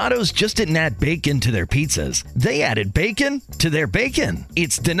 Donato's just didn't add bacon to their pizzas. They added bacon to their bacon.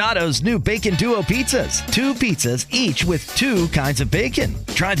 It's Donato's new Bacon Duo pizzas. 2 pizzas, each with 2 kinds of bacon.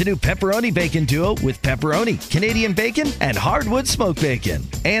 Try the new Pepperoni Bacon Duo with pepperoni, Canadian bacon, and hardwood smoked bacon.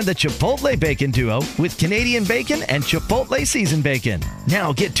 And the Chipotle Bacon Duo with Canadian bacon and Chipotle seasoned bacon.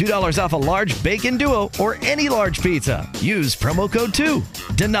 Now get $2 off a large Bacon Duo or any large pizza. Use promo code 2.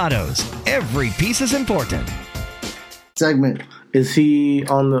 Donato's. Every piece is important. Segment. Is he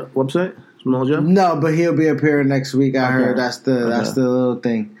on the website? No, but he'll be appearing next week. I heard that's the little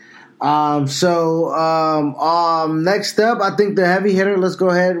thing. Next up, I think the heavy hitter. Let's go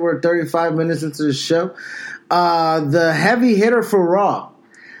ahead. We're 35 minutes into the show. The heavy hitter for Raw.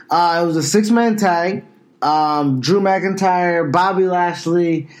 It was a 6-man tag. Drew McIntyre, Bobby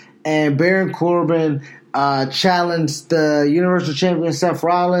Lashley, and Baron Corbin challenged the Universal Champion Seth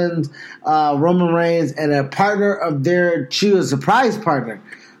Rollins, Roman Reigns, and a partner of their choosing, a surprise partner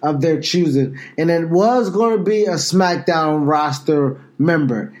of their choosing. And it was going to be a SmackDown roster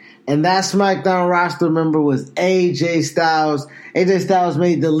member. And that SmackDown roster member was AJ Styles. AJ Styles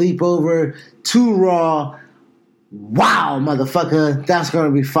made the leap over to Raw. Wow, motherfucker. That's going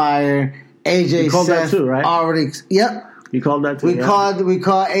to be fire. AJ called Seth that too, right? Already. Yep. You called that too? We called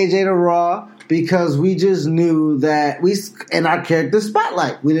AJ to Raw because we just knew that in our character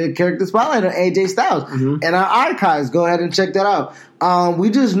spotlight. We did a character spotlight on AJ Styles in our archives. Go ahead and check that out. We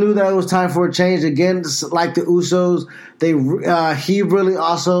just knew that it was time for a change. Again, like the Usos, he really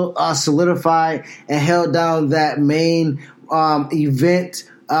also solidified and held down that main event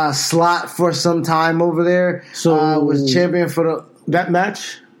slot for some time over there. So was champion for that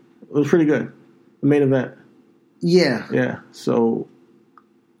match. Was pretty good. The main event. Yeah. So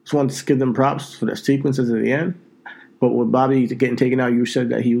just wanted to give them props for their sequences at the end. But with Bobby getting taken out, you said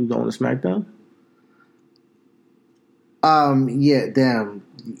that he was going to SmackDown. Yeah, damn.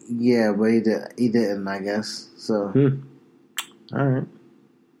 Yeah, but he didn't, I guess. So. All right.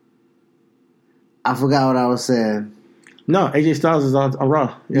 I forgot what I was saying. No, AJ Styles is on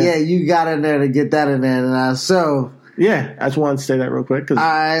Raw. Yeah, you got in there to get that in there. Yeah, I just wanted to say that real quick because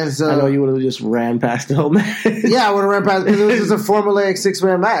I know you would have just ran past the whole match. Yeah, I would have ran past because it was just a formulaic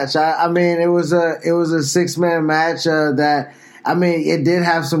 6-man match. I mean, it was a 6-man match that. I mean, it did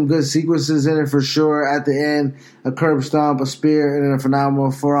have some good sequences in it for sure. At the end, a curb stomp, a spear, and then a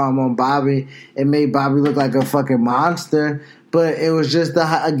phenomenal forearm on Bobby. It made Bobby look like a fucking monster. But it was just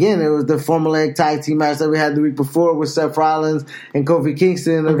it was the formulaic tag team match that we had the week before with Seth Rollins and Kofi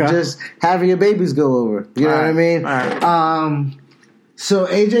Kingston of just having your babies go over. You know what I mean? All right. So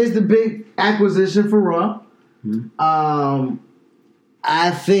AJ's the big acquisition for Raw.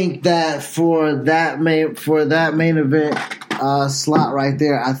 I think that for that main event slot right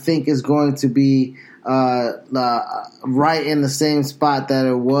there, I think is going to be right in the same spot that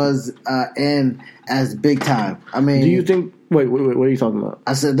it was in as Big Time. I mean, do you think? Wait, what are you talking about?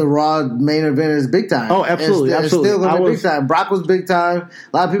 I said the Raw main event is Big Time. Oh, absolutely, It's still going to be Big Time. Brock was Big Time.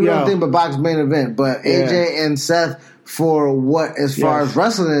 A lot of people don't think, but Brock's main event. But AJ and Seth, for what as far as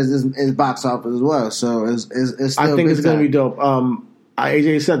wrestling is box office as well. So it's still I think Big it's going to Time. be dope.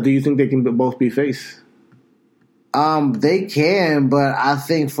 AJ Seth, do you think they can both be face? They can, but I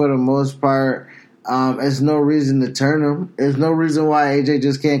think for the most part, there's no reason to turn them. There's no reason why AJ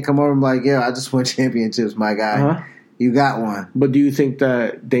just can't come over and be like, yeah, I just won championships, my guy. You got one. But do you think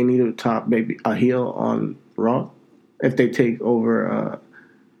that they need a top, maybe a heel on Raw if they take over,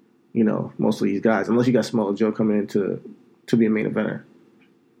 most of these guys? Unless you got Samoa Joe coming in to be a main eventer.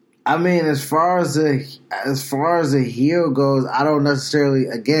 I mean, as far as the heel goes, I don't necessarily.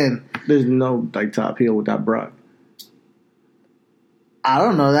 Again, there's no top heel without Brock. I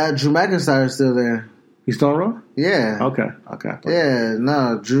don't know that Drew McIntyre is still there. He's still on Raw? Yeah. Okay. Yeah,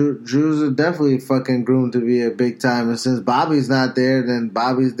 no, Drew's definitely fucking groomed to be a big time, and since Bobby's not there, then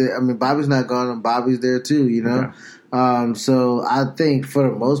Bobby's there. I mean, Bobby's not gone, and Bobby's there too. You know. Okay. So I think for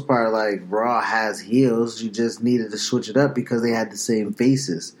the most part, like Raw has heels. You just needed to switch it up because they had the same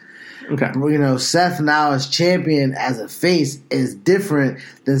faces. Okay. Seth now as champion as a face is different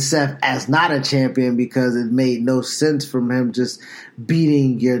than Seth as not a champion because it made no sense from him just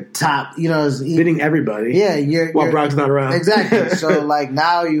beating your top, beating everybody. Yeah, while Brock's not around. Exactly. So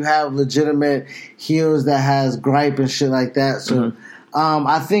now you have legitimate heels that has gripe and shit like that. So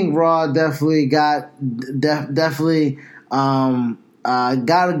I think Raw definitely got a good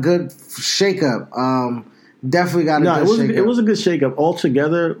shakeup. Definitely got a good shakeup. It was a good shakeup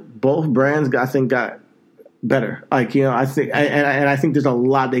altogether. Both brands, I think, got better. I think, and I think there's a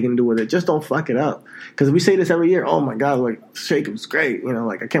lot they can do with it. Just don't fuck it up. Because we say this every year. Oh my god, shakeup's great.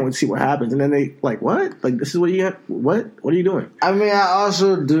 I can't wait to see what happens. And then they what? This is what you have. What? What are you doing? I mean, I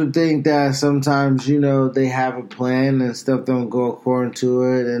also do think that sometimes they have a plan and stuff don't go according to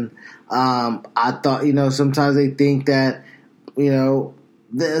it. And I thought sometimes they think that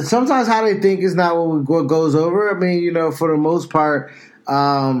sometimes how they think is not what goes over. I mean, for the most part.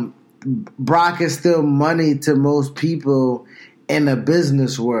 Brock is still money to most people in the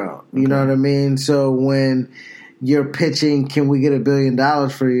business world. You know what I mean? So when you're pitching, can we get $1 billion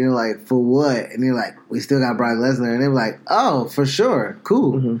for you? You're like, for what? And you're like, we still got Brock Lesnar. And they're like, oh, for sure.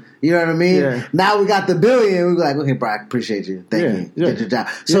 Cool. Mm-hmm. You know what I mean? Yeah. Now we got the $1 billion. We're like, okay, Brock, appreciate you. Thank you. Did your job.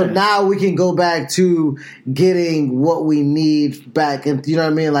 So now we can go back to getting what we need back. And you know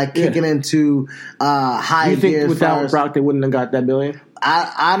what I mean? Like kicking into high gear. You think without Brock they wouldn't have got that $1 billion?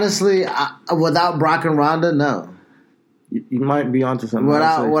 Honestly, without Brock and Ronda, no. You might be onto something.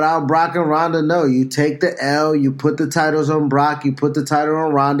 Without Brock and Ronda, no. You take the L, you put the titles on Brock, you put the title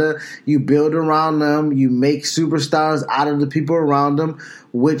on Ronda, you build around them, you make superstars out of the people around them,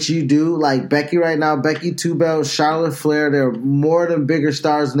 which you do. Like Becky right now, Becky 2 belts, Charlotte Flair, they're more than bigger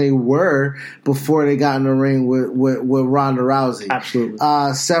stars than they were before they got in the ring with Ronda Rousey. Absolutely.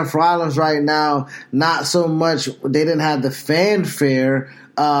 Seth Rollins right now, not so much. They didn't have the fanfare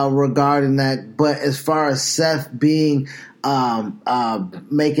regarding that. But as far as Seth being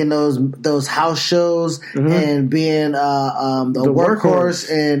making those house shows and being the workhorse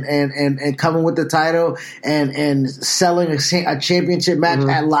and coming with the title and selling a championship match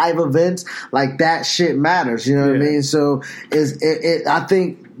at live events, like that shit matters. You know what I mean? So I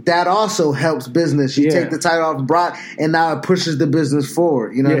think that also helps business. You take the title off Brock, and now it pushes the business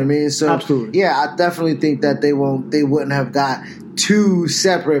forward. You know what I mean? So absolutely. I definitely think that they wouldn't have got two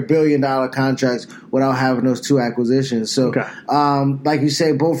separate $1 billion contracts without having those two acquisitions. So, like you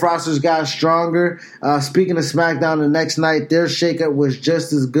say, both rosters got stronger. Speaking of SmackDown, the next night, their shakeup was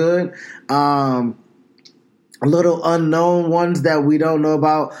just as good. Little unknown ones that we don't know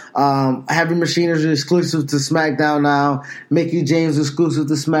about. Heavy Machiners are exclusive to SmackDown now. Mickie James is exclusive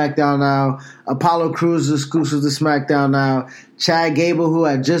to SmackDown now. Apollo Crews is exclusive to SmackDown now. Chad Gable, who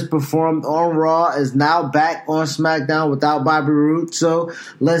had just performed on Raw, is now back on SmackDown without Bobby Roode. So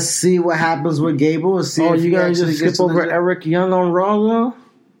let's see what happens with Gable. And see if you guys just skip over Eric Young on Raw, though?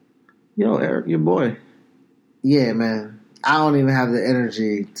 Yo, Eric, your boy. Yeah, man. I don't even have the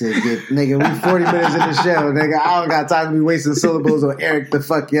energy to get, nigga, we 40 minutes in the show, nigga. I don't got time to be wasting syllables on Eric the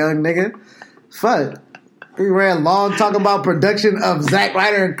fuck Young, nigga. Fuck. We ran long talking about production of Zack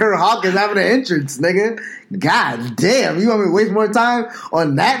Ryder and Kurt Hawkins having an entrance, nigga. God damn. You want me to waste more time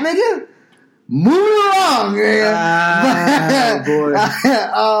on that, nigga? Move along, nigga.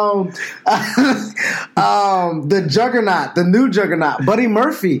 The Juggernaut, the new Juggernaut, Buddy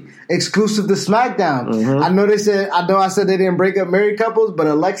Murphy, exclusive to SmackDown. I know I said they didn't break up married couples, but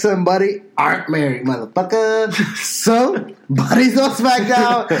Alexa and Buddy aren't married, motherfucker. So Buddy's on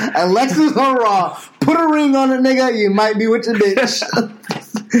SmackDown, Alexa's on Raw. Put a ring on it, nigga. You might be with your bitch.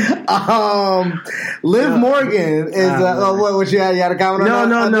 Liv Morgan is what you had a comment on?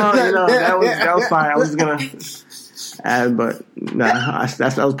 No. That was fine. I was gonna add, but no,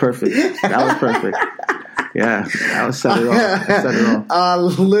 that was perfect. That was perfect. Yeah, that was set it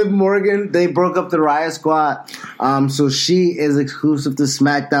off. Liv Morgan, they broke up the Riot Squad, so she is exclusive to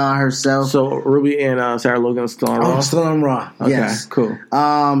SmackDown herself. So Ruby and Sarah Logan still on Raw. Still on Raw. Okay, yes, cool.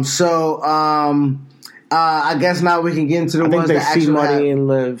 I guess now we can get into the ones that actually see Money and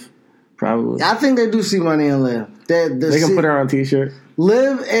Liv. Probably. I think they do see Money and Liv. They can put her on a t-shirt.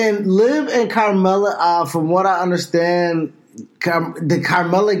 Liv and Carmella, from what I understand, the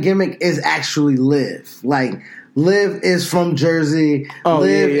Carmella gimmick is actually Liv. Like, Liv is from Jersey.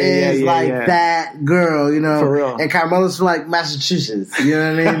 Liv is that girl, you know. For real. And Carmella's from like Massachusetts. You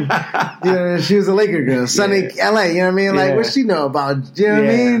know what I mean? You know, she was a Laker girl. Sunny LA, you know what I mean? Like, what she know about? You know what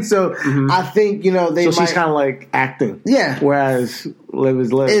I mean? So I think, you know, she's kind of like acting. Yeah. Whereas Liv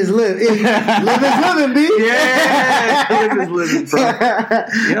is Liv. Liv is living, B. Yeah. Liv is living, bro.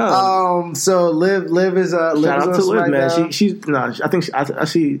 Yeah. So Liv is Liv shout out to Liv, man. I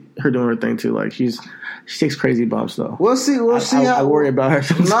see her doing her thing too. Like, she takes crazy bumps, though. We'll see. I worry about her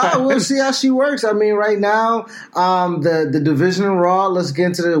sometimes. No, we'll see how she works. I mean, right now, the division in Raw. Let's get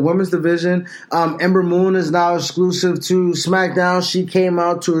into the women's division. Ember Moon is now exclusive to SmackDown. She came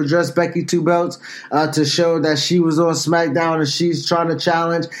out to address Becky Two Belts to show that she was on SmackDown and she's trying to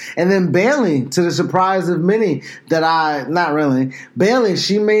challenge. And then Bayley, to the surprise of many, Bayley,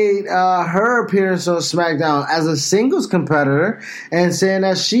 she made her appearance on SmackDown as a singles competitor and saying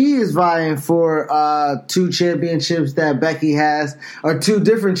that she is vying for 2 championships that Becky has, or 2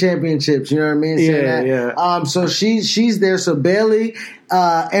 different championships. You know what I mean? So she's there. So Bayley,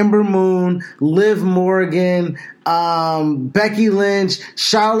 Ember Moon, Liv Morgan, Becky Lynch,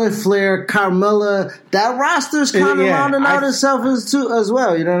 Charlotte Flair, Carmella. That roster's kind of rounding out itself as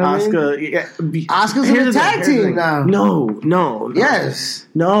well. You know what I mean? Asuka's in the tag team now. No. Yes.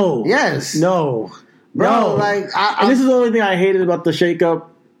 No. Yes. No. Bro, no. Like, and this is the only thing I hated about the shakeup.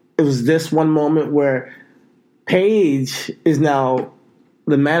 It was this one moment where Paige is now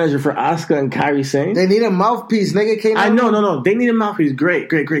the manager for Asuka and Kairi Sane. They need a mouthpiece. Nigga came out. I know, no. They need a mouthpiece. Great.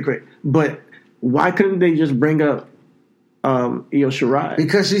 But why couldn't they just bring up Io Shirai?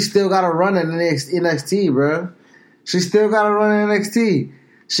 Because she still got to run in NXT, bro. She still got to run in NXT.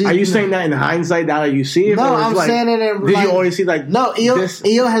 Are you saying that in hindsight, now that you see it? No, I'm saying it in... Did you always see, like... No, Io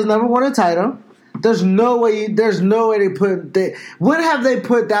has never won a title. There's no way they put... When have they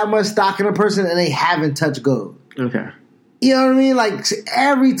put that much stock in a person and they haven't touched gold? Okay. You know what I mean? Like,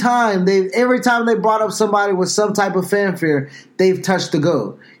 every time they brought up somebody with some type of fanfare, they've touched the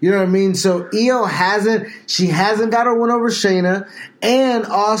gold. You know what I mean? So Io hasn't got her win over Shayna, and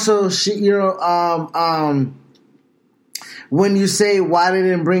also when you say why they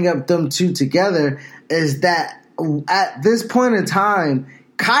didn't bring up them 2 together, is that at this point in time,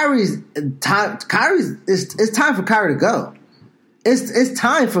 it's time for Kyrie to go. It's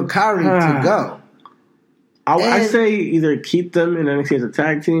time for Kyrie to go. I say either keep them in NXT as a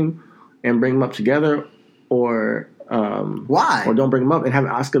tag team and bring them up together, or why? Or don't bring them up and have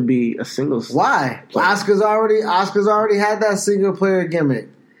Asuka be a singles. Why? Asuka's already had that single player gimmick.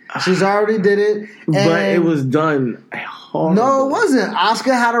 She's already did it, but it was done horribly. No, it wasn't.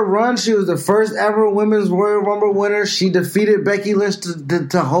 Asuka had a run. She was the first ever Women's Royal Rumble winner. She defeated Becky Lynch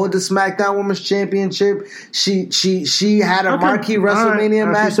to hold the SmackDown Women's Championship. She had a marquee WrestleMania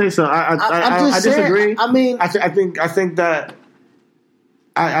match. You say so. I disagree. I mean, I think that.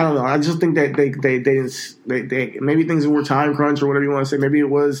 I don't know. I just think that they maybe things were time crunch or whatever you want to say. Maybe it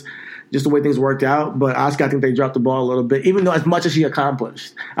was just the way things worked out. But Asuka, I think they dropped the ball a little bit. Even though as much as she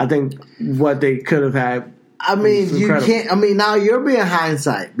accomplished, I think what they could have had. I mean, you can't. I mean, now you're being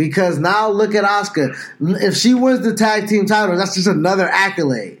hindsight because now look at Asuka. If she wins the tag team title, that's just another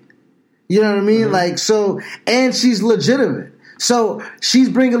accolade. You know what I mean? Mm-hmm. Like so, and she's legitimate. So she's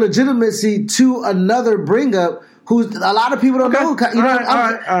bringing legitimacy to another bring up. Who's a lot of people don't know. You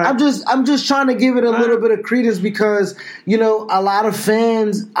know, I'm just trying to give it a little bit of credence because you know a lot of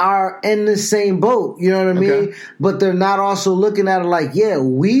fans are in the same boat. You know what I mean? But they're not also looking at it like, yeah,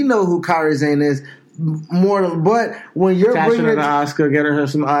 we know who Kairi Sane is. But when you're bringing it to Asuka, getting her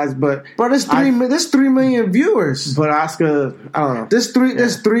some eyes, but there's 3 million viewers. But Asuka, I don't know. There's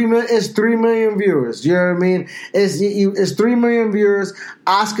 3 million viewers. You know what I mean? It's 3 million viewers.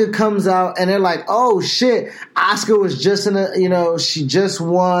 Asuka comes out and they're like, oh shit, Asuka was just she just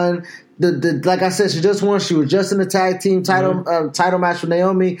won. Like I said, she just won. She was just in the tag team title match with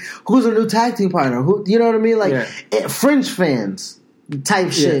Naomi. Who's a new tag team partner? Who you know what I mean? Like French fans.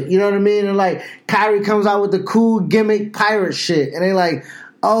 Type shit, you know what I mean? And like Kyrie comes out with the cool gimmick pirate shit, and they like,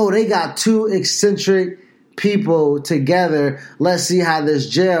 oh, they got 2 eccentric people together. Let's see how this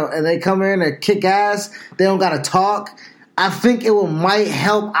gel. And they come in and kick ass. They don't gotta talk. I think it might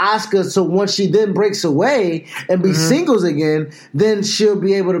help Asuka. So once she then breaks away and be singles again, then she'll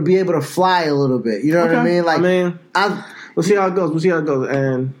be able to fly a little bit. You know what I mean? Like, we'll see how it goes.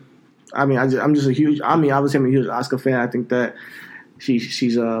 And I mean, I'm just a huge. I mean, obviously, I'm a huge Asuka fan. I think that.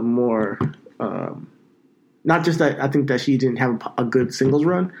 She's more not just that I think that she didn't have a good singles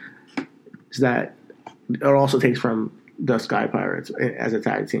run. Is that it also takes from the Sky Pirates as a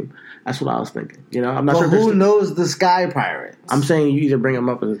tag team. That's what I was thinking. You know, I'm not sure. Who knows the Sky Pirates? I'm saying you either bring them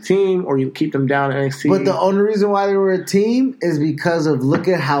up as a team or you keep them down in NXT. But the only reason why they were a team is because of look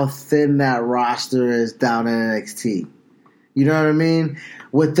at how thin that roster is down in NXT. You know what I mean?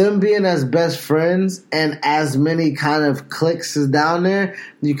 With them being as best friends and as many kind of cliques is down there,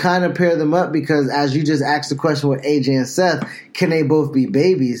 you kind of pair them up because as you just asked the question with AJ and Seth, can they both be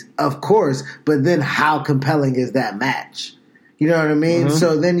babies? Of course, but then how compelling is that match? You know what I mean? Mm-hmm.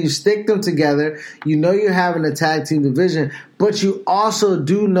 So then you stick them together. You know you're having a tag team division, but you also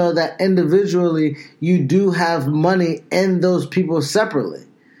do know that individually you do have money in those people separately.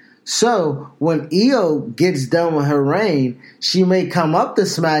 So when Io gets done with her reign, she may come up to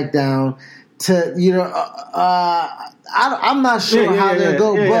SmackDown to, I'm not sure how they'll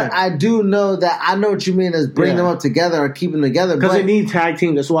go, but I do know that I know what you mean as bring them up together or keep them together. Because they need tag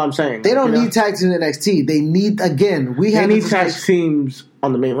teams. That's what I'm saying. They don't need tag teams in NXT. They need, they need tag teams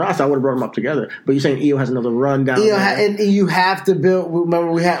on the main roster. I would have brought them up together. But you're saying Io has another run down there. And you have to build,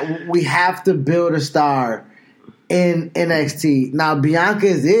 remember, we have to build a star in NXT. Now, Bianca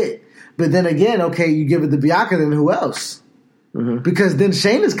is it. But then again, okay, you give it to Bianca, then who else? Mm-hmm. Because then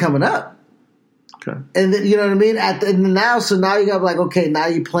Shayna's coming up. Okay. And then, you know what I mean? So now you got like, okay, now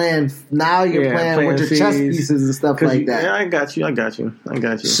you're playing with your chess pieces and stuff like that. Yeah, I got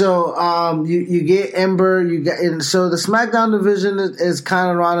you. So you get Ember, and so the SmackDown division is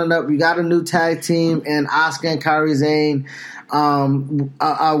kind of rounding up. You got a new tag team and Asuka and Kairi Sane.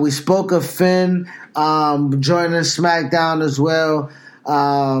 We spoke of Finn joining SmackDown as well.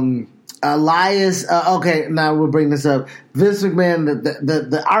 Elias, okay, now we'll bring this up. Vince McMahon,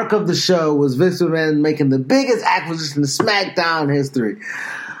 the arc of the show was Vince McMahon making the biggest acquisition in SmackDown history.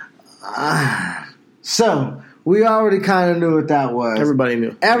 So, we already kind of knew what that was. Everybody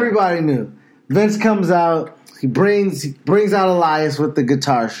knew. Vince comes out, he brings out Elias with the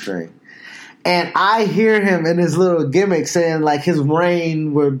guitar string. And I hear him in his little gimmick saying like his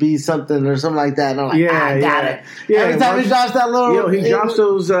reign would be something or something like that. And I'm like, I got it. Yeah, every time he drops that little, he drops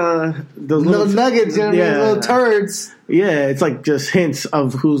those little nuggets, little turds. Yeah, it's like just hints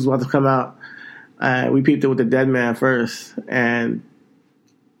of who's about to come out. We peeped it with the Dead Man first, and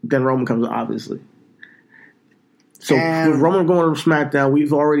then Roman comes out, obviously. So with Roman going to SmackDown,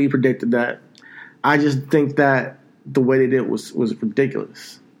 we've already predicted that. I just think that the way they did it was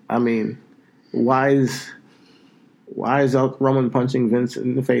ridiculous. I mean. Why is Why is Roman punching Vince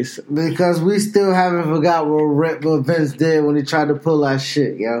in the face? Because we still haven't forgot what Vince did when he tried to pull that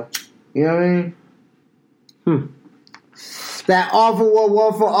shit, yo. You know what I mean? That awful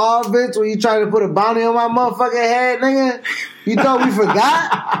one for all, Vince, when you tried to put a bounty on my motherfucking head, nigga. You thought we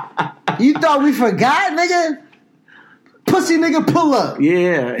forgot? You thought we forgot, nigga? Pussy nigga pull up.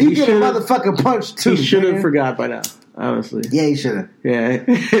 Yeah. You get a motherfucking punch too. He should have forgot by now. Honestly. Yeah, he should have. Yeah.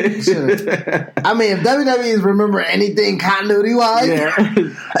 He should have. I mean, if WWE is remember anything continuity-wise. Yeah.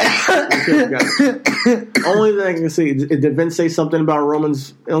 Only thing I can see, did Vince say something about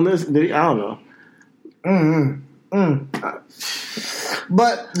Roman's illness? I don't know.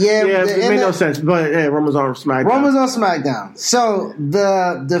 But, yeah. It made no sense. But, yeah, Roman's on SmackDown. So, the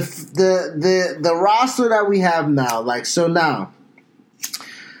roster that we have now, like, so now,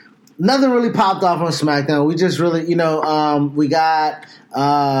 nothing really popped off on SmackDown. We just really, we got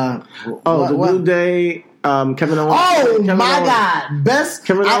New Day, Kevin Owens. Oh Kevin my Owens. God! Best.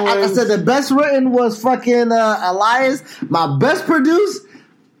 Kevin Owens. I said the best written was fucking Elias. My best produced,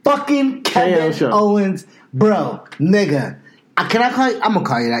 fucking Kevin Owens, bro, nigga. Can I call you? I'm gonna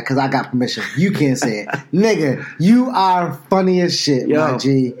call you that because I got permission. You can't say it, nigga. You are funny as shit, my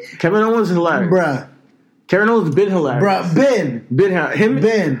G. Kevin Owens is hilarious, bruh. Kevin Owens has been hilarious. Bruh,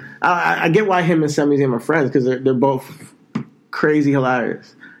 Ben. I get why him and Sami Zayn are friends because they're both crazy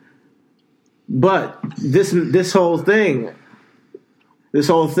hilarious. But this whole thing,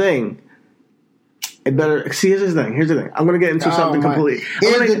 it better see. Here's the thing. I'm gonna get into something completely.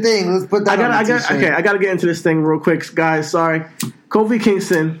 Here's the thing. Let's put that. I gotta get into this thing real quick, guys. Sorry. Kofi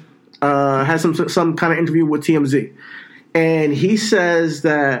Kingston has some kind of interview with TMZ, and he says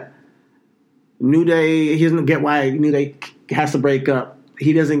that New Day, he doesn't get why New Day has to break up.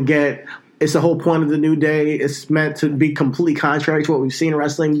 He doesn't get it's the whole point of the New Day. It's meant to be completely contrary to what we've seen in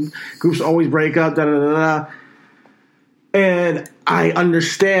wrestling. Groups always break up, da-da-da-da. And I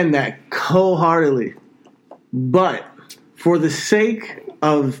understand that wholeheartedly. But for the sake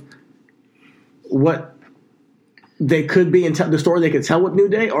of what they could be and the story they could tell with New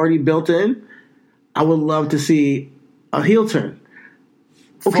Day already built in, I would love to see a heel turn.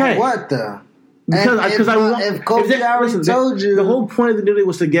 Okay. For what, though? Because I want. If Kofi already told you, the whole point of the New Day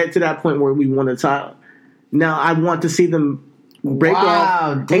was to get to that point where we won the title. Now I want to see them break off.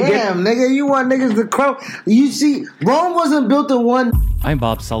 Wow, damn, nigga, you want niggas to crow? You see, Rome wasn't built in one. I'm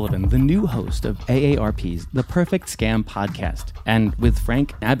Bob Sullivan, the new host of AARP's The Perfect Scam podcast. And with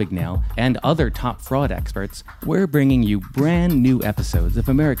Frank Abagnale and other top fraud experts, we're bringing you brand new episodes of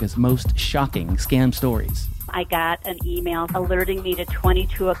America's most shocking scam stories. I got an email alerting me to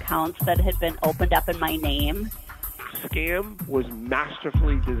 22 accounts that had been opened up in my name. Scam was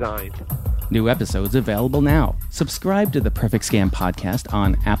masterfully designed. New episodes available now. Subscribe to the Perfect Scam podcast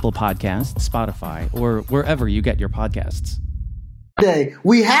on Apple Podcasts, Spotify, or wherever you get your podcasts.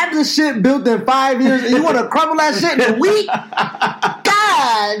 We had this shit built in 5 years, and you want to crumble that shit in a week?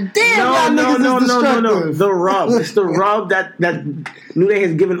 God damn, No. The rub. It's the rub that New Day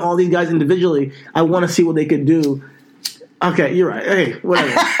has given all these guys individually. I want to see what they could do. Okay, you're right. Hey,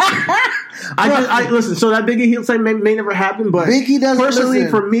 whatever. I listen. So that Biggie heel thing may never happen, but Biggie doesn't personally,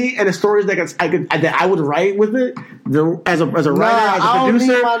 listen. for me and the stories that I would write with it as a writer, as a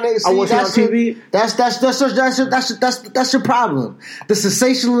producer, I watch it on TV. That's your problem. The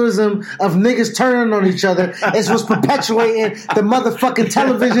sensationalism of niggas turning on each other is what's perpetuating the motherfucking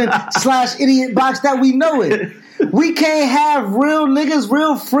television / idiot box that we know it. We can't have real niggas,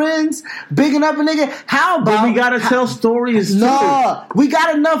 real friends, bigging up a nigga. How about... But we gotta tell stories, too. No, we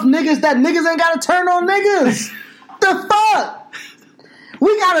got enough niggas that niggas ain't gotta turn on niggas. The fuck?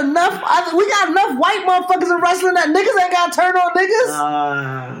 We got enough white motherfuckers in wrestling that niggas ain't gotta turn on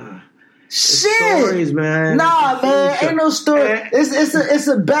niggas. Shit. Stories, man. Nah, man, ain't no story. It's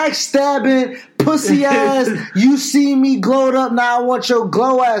a backstabbing, pussy ass. You see me glowed up, now I want your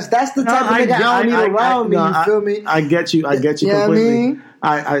glow ass. That's the type of nigga I don't need around me. You feel me? I get you completely.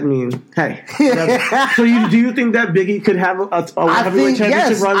 I mean, hey. So do you think that Biggie could have a heavyweight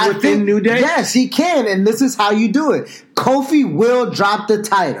championship run within New Day? Yes, he can, and this is how you do it. Kofi will drop the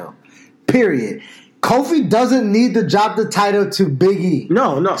title. Period. Kofi doesn't need to drop the title to Big E.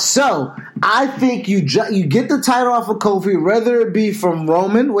 No. So I think you get the title off of Kofi, whether it be from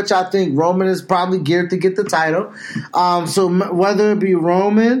Roman, which I think Roman is probably geared to get the title. So whether it be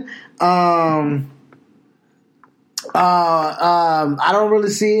Roman, I don't really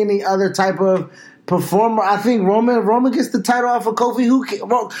see any other type of performer. I think Roman gets the title off of Kofi.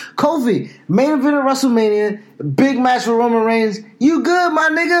 Kofi, main event of WrestleMania, big match with Roman Reigns. You good, my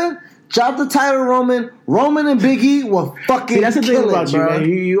nigga? Drop the title, Roman. Roman and Big E will fucking that's the thing kill about it, you, bro. man.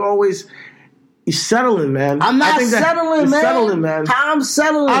 You always You're settling, man. I'm not settling, man. Settling, man. How I'm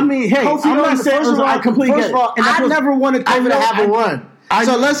settling? I mean, hey, Kofi I'm not saying I completely get it. First of all, I never wanted Kofi to have a run.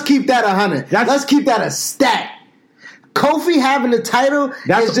 So let's keep that 100. Let's keep that a stat. Kofi having the title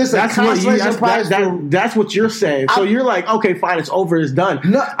is just a consolation prize. That's what you're saying. So you're like, okay, fine, it's over, it's done.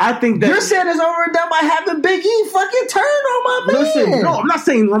 No, I think that you're saying it's over and done by having Big E fucking turn on my man. Listen, no, I'm not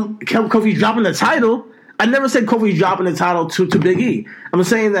saying Kofi's dropping the title. I never said Kofi's dropping the title to Big E. I'm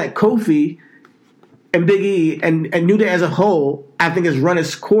saying that Kofi and Big E and New Day as a whole, I think, has run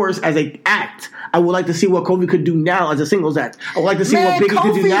its course as an act. I would like to see what Kofi could do now as a singles act. I would like to see what Big E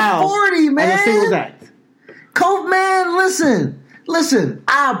could do now 40, man. as a singles act. Kofi, man, listen.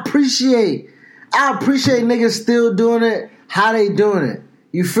 I appreciate niggas still doing it. How they doing it?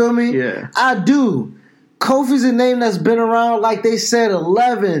 You feel me? Yeah, I do. Kofi's a name that's been around, like they said,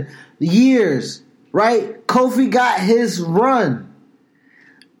 11 years, right? Kofi got his run.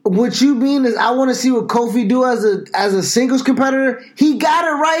 What you mean is, I want to see what Kofi do as a singles competitor. He got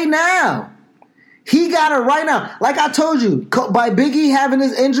it right now. Like I told you, by Big E having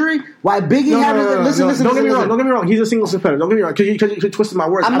his injury, Listen. Don't get me wrong. He's a singles competitor. Don't get me wrong. Because you twisted my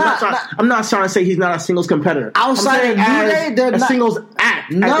words. I'm not trying to say he's not a singles competitor. Outside of New Day, they're a not singles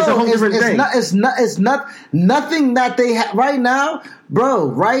act. No, it's a whole different thing. It's not nothing that they have right now, bro.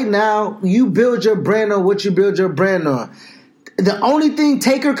 Right now, you build your brand on what you build your brand on. The only thing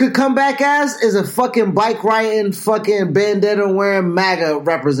Taker could come back as is a fucking bike riding, fucking bandana wearing MAGA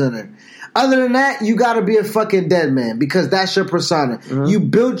representative. Other than that, you got to be a fucking dead man because that's your persona. Mm-hmm. You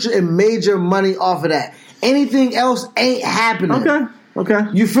built and made your money off of that. Anything else ain't happening. Okay.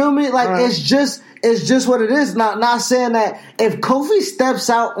 You feel me? Like it's just what it is. Not saying that if Kofi steps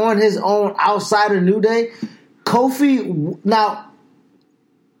out on his own outside of New Day, Kofi. Now,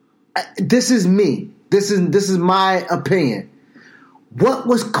 this is me. This is my opinion. What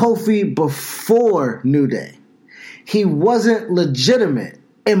was Kofi before New Day? He wasn't legitimate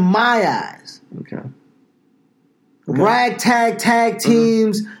in my eyes. Okay. Ragtag tag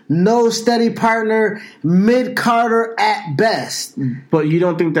teams, no steady partner, mid-carder at best. But you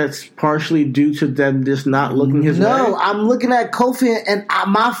don't think that's partially due to them just not looking his way? No, I'm looking at Kofi and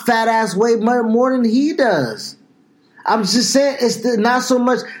my fat ass way more than he does. I'm just saying it's not so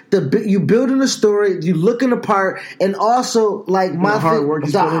much you building a story, you looking the part, and also like my hard work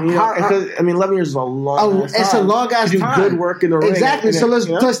is putting in. I mean, 11 years is a long. It's a long ass time. Do good work in the ring. Exactly. So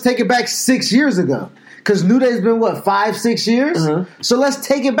let's take it back 6 years ago, because New Day's been 5-6 years. Uh-huh. So let's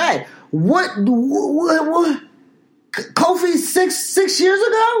take it back. What Kofi 6 years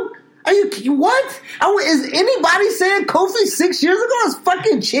ago? Are you what? Is anybody saying Kofi 6 years ago is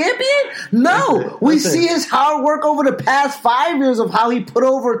fucking champion? No, we see his hard work over the past 5 years of how he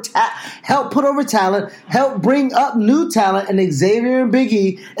helped put over talent, helped bring up new talent, and Xavier and Big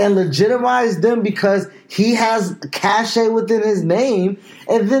E, and legitimize them because he has cachet within his name.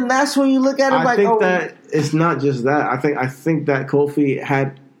 And then that's when you look at him I think that it's not just that. I think that Kofi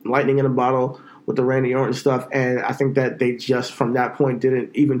had lightning in a bottle with the Randy Orton stuff, and I think that they just from that point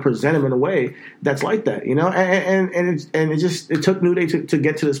didn't even present him in a way that's like that, you know. And it took New Day to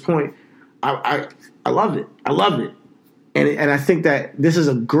get to this point. I loved it. And I think that this is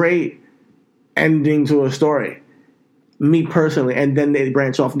a great ending to a story, me personally. And then they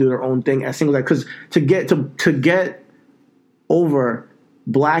branch off and do their own thing as singles, because to get over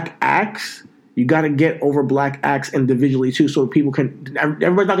black acts, you got to get over black acts individually too, so people can.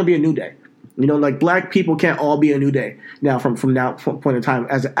 Everybody's not gonna be a New Day. You know, like black people can't all be a New Day now from point in time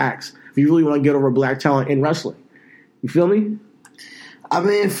as acts. If you really want to get over black talent in wrestling, you feel me? I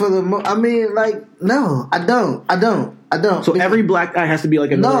mean, no, I don't. So every black guy has to be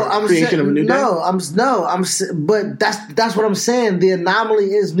like another creation of a New Day? But that's what I'm saying. The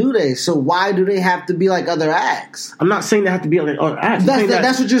anomaly is New Day. So why do they have to be like other acts? I'm not saying they have to be like other acts.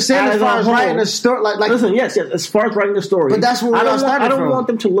 That's what you're saying as far as writing a story. Like, listen, yes, as far as writing a story. But that's what I don't want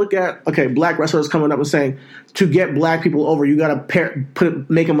them to look at, okay, black wrestlers coming up and saying, to get black people over, you got to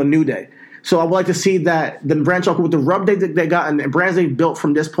make them a New Day. So I would like to see that then branch off with the rub they got and brands they built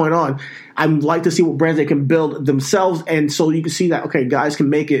from this point on. I'd like to see what brands they can build themselves, and so you can see that, okay, guys can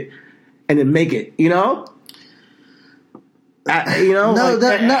make it and then make it, you know?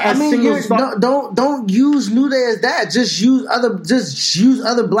 Don't use New Day as that. Just use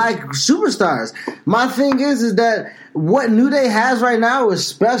other black superstars. My thing is that what New Day has right now is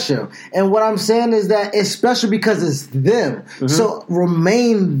special, and what I'm saying is that it's special because it's them. Mm-hmm. So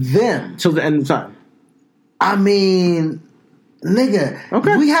remain them till the end of time. I mean, nigga,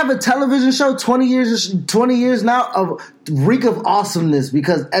 okay. We have a television show 20 years now of reek of awesomeness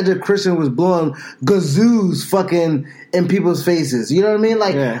because Edge Christian was blowing gazoos fucking in people's faces. You know what I mean?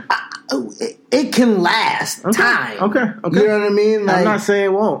 Like, yeah. it can last time. Okay. You know what I mean? I'm not saying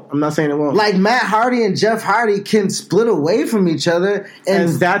it won't. Like Matt Hardy and Jeff Hardy can split away from each other, and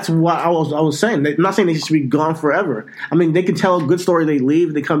that's what I was saying. I'm not saying they should be gone forever. I mean, they can tell a good story. They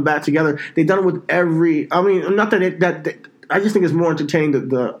leave, they come back together. They've done it with every. I mean, not that I just think it's more entertaining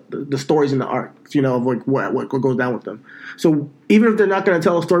the stories and the arcs, of like what goes down with them. So even if they're not going to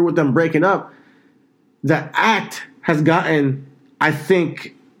tell a story with them breaking up, the act has gotten, I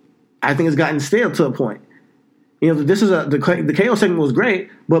think it's gotten stale to a point. This is the KO segment was great,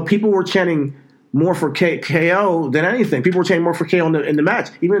 but people were chanting more for KO than anything. People were chanting more for KO in the match.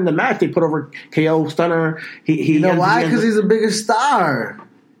 Even in the match, they put over KO Stunner. You know why? Because he's a bigger star.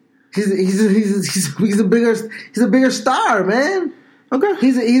 He's a bigger star, man. Okay,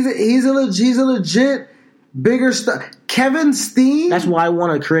 he's a legit bigger star. Kevin Steen. That's why I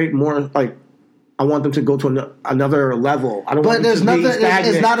want to create more. Like, I want them to go to another level. I don't. But there's nothing.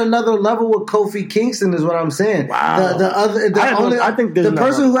 It's not another level with Kofi Kingston, is what I'm saying. Wow. I think the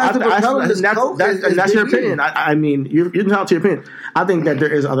person who has to propel him is Kofi. That's your opinion. I mean, you're entitled to your opinion. I think that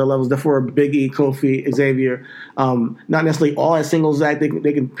there is other levels. Therefore, Big E, Kofi, Xavier, not necessarily all as singles act. They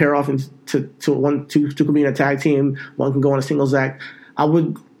can pair off into two can be in a tag team. One can go on a singles act. I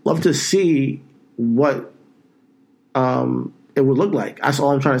would love to see what it would look like. That's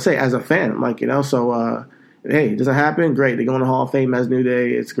all I'm trying to say as a fan. I'm like, so hey, does it happen? Great. They go in the Hall of Fame as New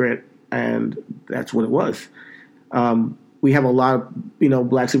Day. It's great. And that's what it was. We have a lot of,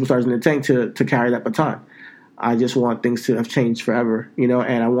 black superstars in the tank to carry that baton. I just want things to have changed forever, and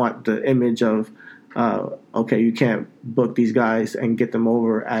I want the image of, okay, you can't book these guys and get them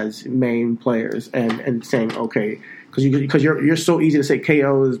over as main players and saying, okay, because you're so easy to say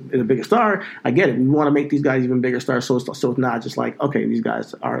KO is a bigger star. I get it. We want to make these guys even bigger stars, so it's not just like, okay, these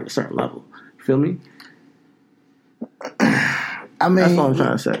guys are at a certain level. You feel me? I mean, that's all I'm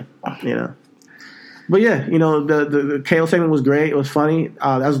trying to say. But yeah, the KO segment was great. It was funny.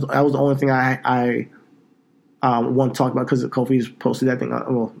 That was the only thing I want to talk about because Kofi's posted that thing.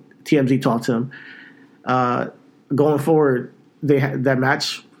 Well, TMZ talked to him. Going forward, they had that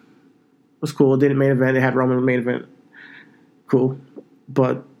match was cool. They didn't main event. They had Roman in the main event. Cool.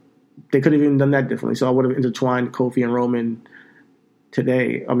 But they could have even done that differently. So I would have intertwined Kofi and Roman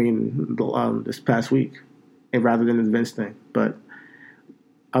today. I mean, this past week, and rather than the Vince thing. But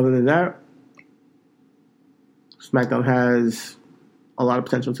other than that, SmackDown has a lot of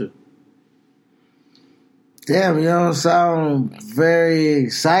potential too. Damn, you don't sound very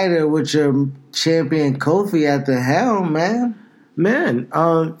excited with your champion Kofi at the helm, man. Man,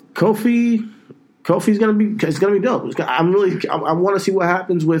 Kofi's gonna be dope. I want to see what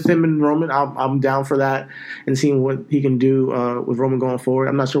happens with him and Roman. I'm down for that and seeing what he can do with Roman going forward.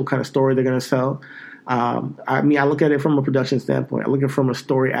 I'm not sure what kind of story they're gonna tell. I look at it from a production standpoint. I look at it from a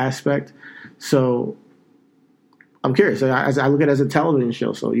story aspect. So I'm curious. As I look at it as a television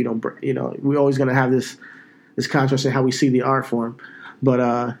show. So we're always gonna have this contrast in how we see the art form.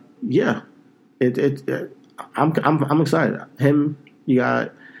 But yeah, I'm excited. Him, you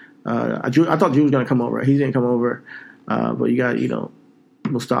got. I thought Drew was going to come over. He didn't come over. But you got,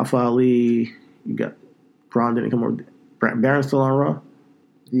 Mustafa Ali. You got Braun didn't come over. Baron's still on Raw?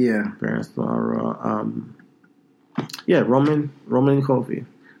 Yeah. Baron's still on Raw. Yeah, Roman and Kofi.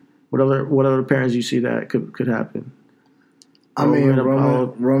 What other pairings you see that could happen? Roman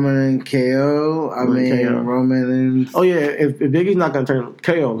and KO. Roman and... Oh, yeah. If Big E's not going to turn,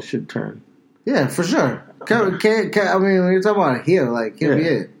 KO should turn. Yeah, for sure. I mean, when you're talking about a heel, like, he'll be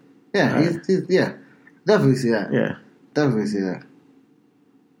it. Yeah, right. he's definitely see that. Yeah, definitely see that.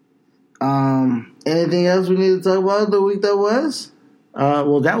 Anything else we need to talk about the week that was?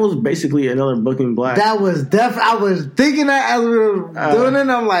 Well, that was basically another Booking Black. That was I was thinking that as we were doing it.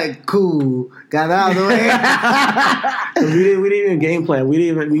 I'm like, cool, got out of the way. we didn't even game plan.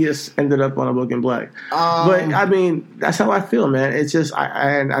 We just ended up on a Booking Black. But I mean, that's how I feel, man. It's just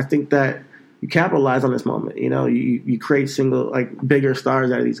I think that. You capitalize on this moment, you create bigger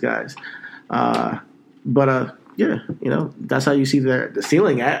stars out of these guys. Yeah, that's how you see the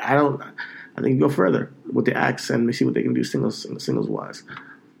ceiling at. I think you go further with the acts and we see what they can do singles wise.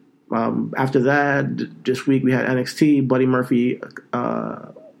 After that, this week we had NXT. Buddy Murphy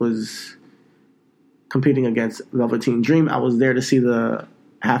was competing against Velveteen Dream. I was there to see the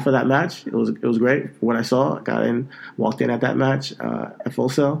half of that match. It was great. What I saw, I got in, walked in at that match at Full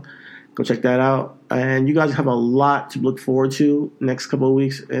Sail. Go check that out. And you guys have a lot to look forward to next couple of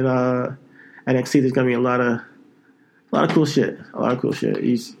weeks in NXT. There's gonna be a lot of cool shit.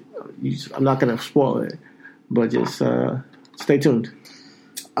 I'm not gonna spoil it, but just stay tuned.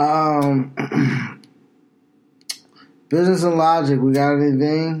 Business and Logic, we got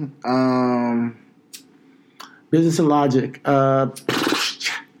anything? Business and Logic. I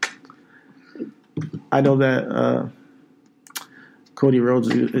know that Cody Rhodes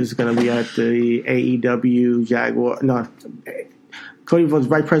is going to be at the AEW Jaguar. No, Cody Rhodes,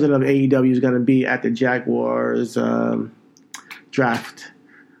 vice president of AEW, is going to be at the Jaguars draft,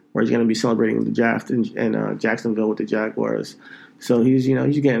 where he's going to be celebrating the draft in Jacksonville with the Jaguars. So he's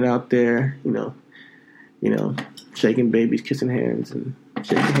getting out there, shaking babies, kissing hands, and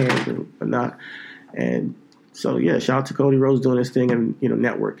shaking hands and whatnot. And so, yeah, shout out to Cody Rhodes doing his thing and,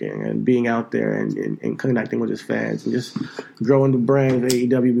 networking and being out there and connecting with his fans and just growing the brand of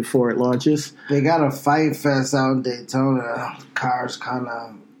AEW before it launches. They got a Fight Fest out in Daytona. Cars kind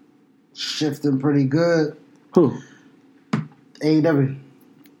of shifting pretty good. Who? AEW.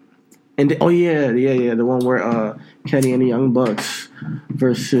 And the one where Kenny and the Young Bucks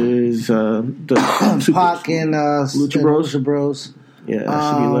versus the Pac and Lucha Bros. Yeah,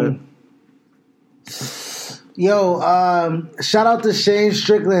 that should be lit. Yo, shout out to Shane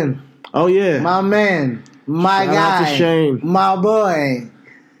Strickland. Oh yeah, my man, my shout guy, out to Shane. My boy.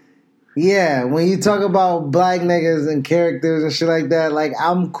 Yeah, when you talk about black niggas and characters and shit like that, like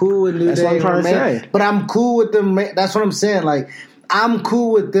I'm cool with New That's Day, what I'm trying to say. But I'm cool with them. That's what I'm saying. Like I'm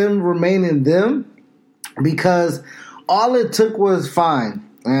cool with them remaining them because all it took was fine.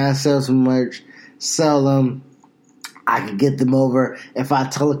 And I sell some merch, sell them. I can get them over if I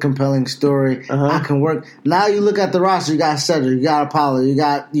tell a compelling story. I can work. Now you look at the roster. You got Cedric. You got Apollo. You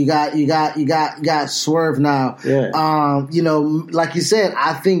got Swerve now. Yeah. Like you said,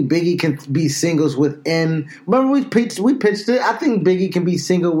 I think Biggie can be singles within. Remember we pitched it. I think Biggie can be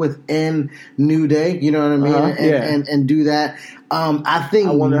single within New Day. You know what I mean? And do that. I think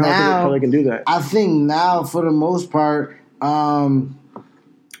I wonder now how they can do that. I think now for the most part.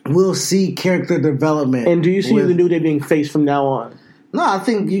 We'll see character development. And do you see the New Day being face from now on? No, I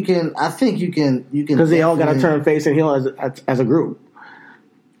think you can because they all got to turn face and heel as a group.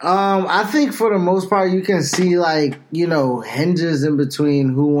 I think for the most part you can see hinges in between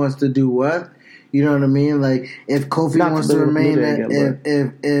who wants to do what. You know what I mean? Like if Kofi wants to remain,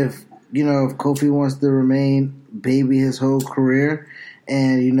 if Kofi wants to remain baby his whole career,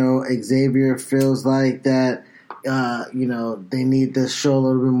 and Xavier feels like that. They need to show a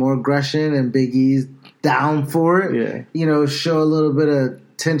little bit more aggression, and Big E's down for it. Yeah. Show a little bit of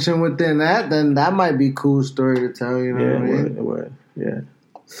tension within that. Then that might be a cool story to tell. You know what I mean? It would. Yeah.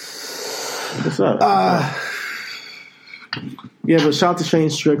 What's up? But shout out to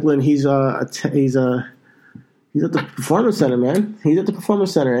Shane Strickland. He's at the Performance Center, man. He's at the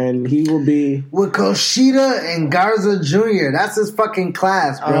Performance Center, and he will be with Kushida and Garza Jr. That's his fucking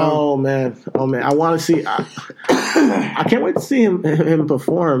class, bro. Oh man. I want to see. I can't wait to see him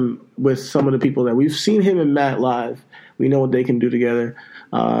perform with some of the people that we've seen him and Matt live. We know what they can do together.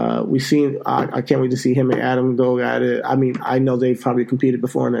 We've seen. I can't wait to see him and Adam go at it. I mean, I know they've probably competed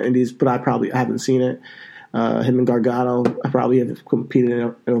before in the Indies, but I haven't seen it. Him and Gargano, I probably have competed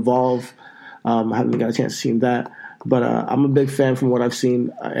in Evolve. I haven't got a chance to see that, but I'm a big fan from what I've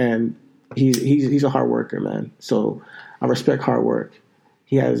seen, and he's a hard worker, man. So I respect hard work.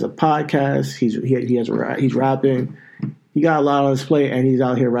 He has a podcast. He's rapping. He got a lot on his plate, and he's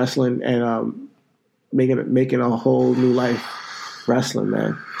out here wrestling and making a whole new life wrestling,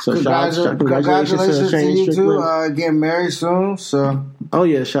 man. So congratulations to Shane you Strickland. Too. Getting married soon. So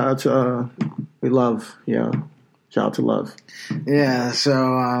shout out to Love. Yeah, shout out to Love. Yeah.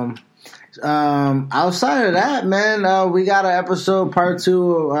 So. Outside of that, man, we got an episode part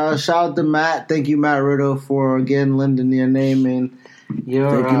 2. Shout out to Matt. Thank you, Matt Riddle, for again lending your name and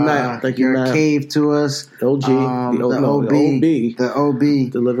your cave to us. OG, the OB,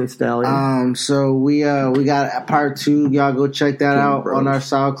 the Living Stallion. So we got part 2. Y'all go check that out on our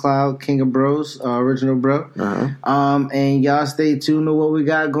SoundCloud, King of Bros, original bro. And y'all stay tuned to what we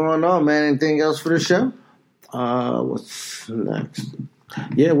got going on, man. Anything else for the show? What's next?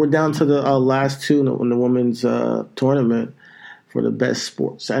 Yeah, we're down to the last 2 in the women's tournament for the best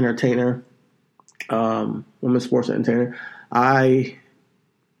sports entertainer, women's sports entertainer. I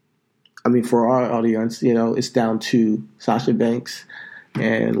mean, for our audience, it's down to Sasha Banks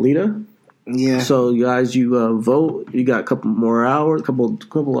and Lita. Yeah. So, guys, you vote. You got a couple more hours, couple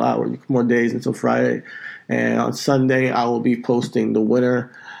more days until Friday, and on Sunday I will be posting the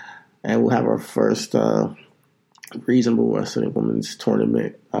winner, and we'll have our first. Reasonable Wrestling Women's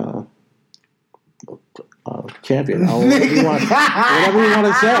Tournament champion. Whatever you want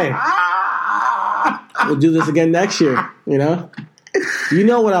to say. We'll do this again next year. You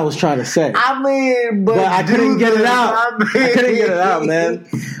know what I was trying to say. I mean, but I couldn't get it out. I couldn't get it out, man.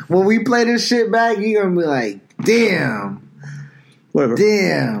 When we play this shit back, you're gonna be like, Damn. Whatever.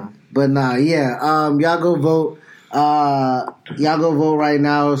 Damn. But nah, yeah. Y'all go vote. Y'all go vote right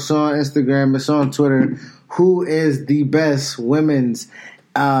now. It's on Instagram. It's on Twitter. Who is the best women's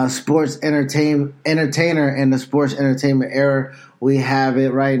sports entertainer in the sports entertainment era? We have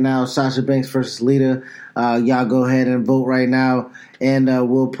it right now. Sasha Banks versus Lita. Y'all go ahead and vote right now, and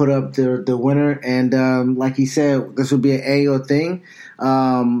we'll put up the winner. And like he said, this will be an annual thing.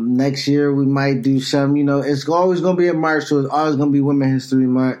 Next year we might do some. You know, it's always going to be in March, so it's always going to be Women's History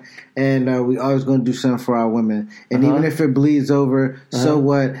Month, and we always going to do something for our women. And even if it bleeds over, so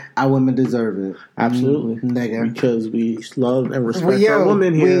what? Our women deserve it. Absolutely, nigga. Because we love and respect our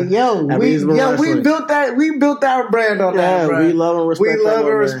women here. We built that. We built our brand on that. Bro. We love and respect. We love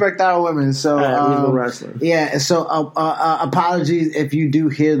and respect our women. So wrestling. Yeah. So apologies if you do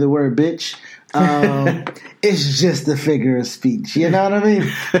hear the word bitch. It's just a figure of speech, you know what I mean?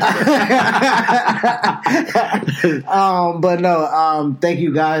 But no, thank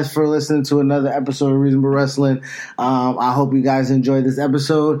you guys for listening to another episode of Reasonable Wrestling. I hope you guys enjoyed this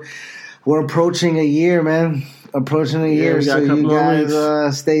episode. We're approaching a year, man. Approaching a year, so you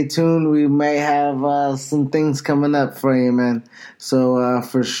guys stay tuned. We may have some things coming up for you, man. So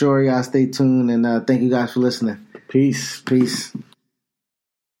for sure, y'all stay tuned, and thank you guys for listening. Peace.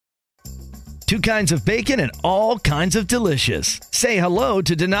 Two kinds of bacon and all kinds of delicious. Say hello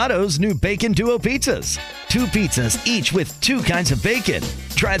to Donato's new Bacon Duo pizzas. 2 pizzas, each with 2 kinds of bacon.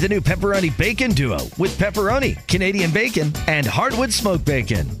 Try the new Pepperoni Bacon Duo with pepperoni, Canadian bacon, and hardwood smoked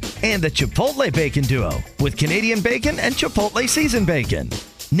bacon. And the Chipotle Bacon Duo with Canadian bacon and Chipotle seasoned bacon.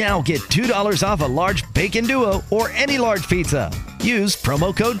 Now get $2 off a large Bacon Duo or any large pizza. Use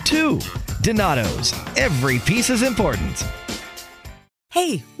promo code 2. Donato's. Every piece is important.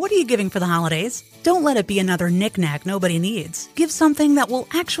 Hey, what are you giving for the holidays? Don't let it be another knick-knack nobody needs. Give something that will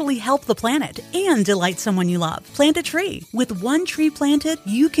actually help the planet and delight someone you love. Plant a tree. With 1 tree planted,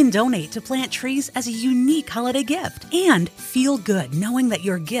 you can donate to plant trees as a unique holiday gift. And feel good knowing that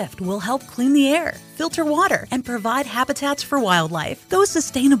your gift will help clean the air, filter water, and provide habitats for wildlife. Go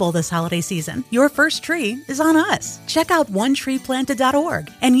sustainable this holiday season. Your first tree is on us. Check out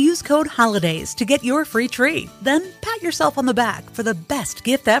onetreeplanted.org and use code HOLIDAYS to get your free tree. Then pat yourself on the back for the best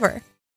gift ever.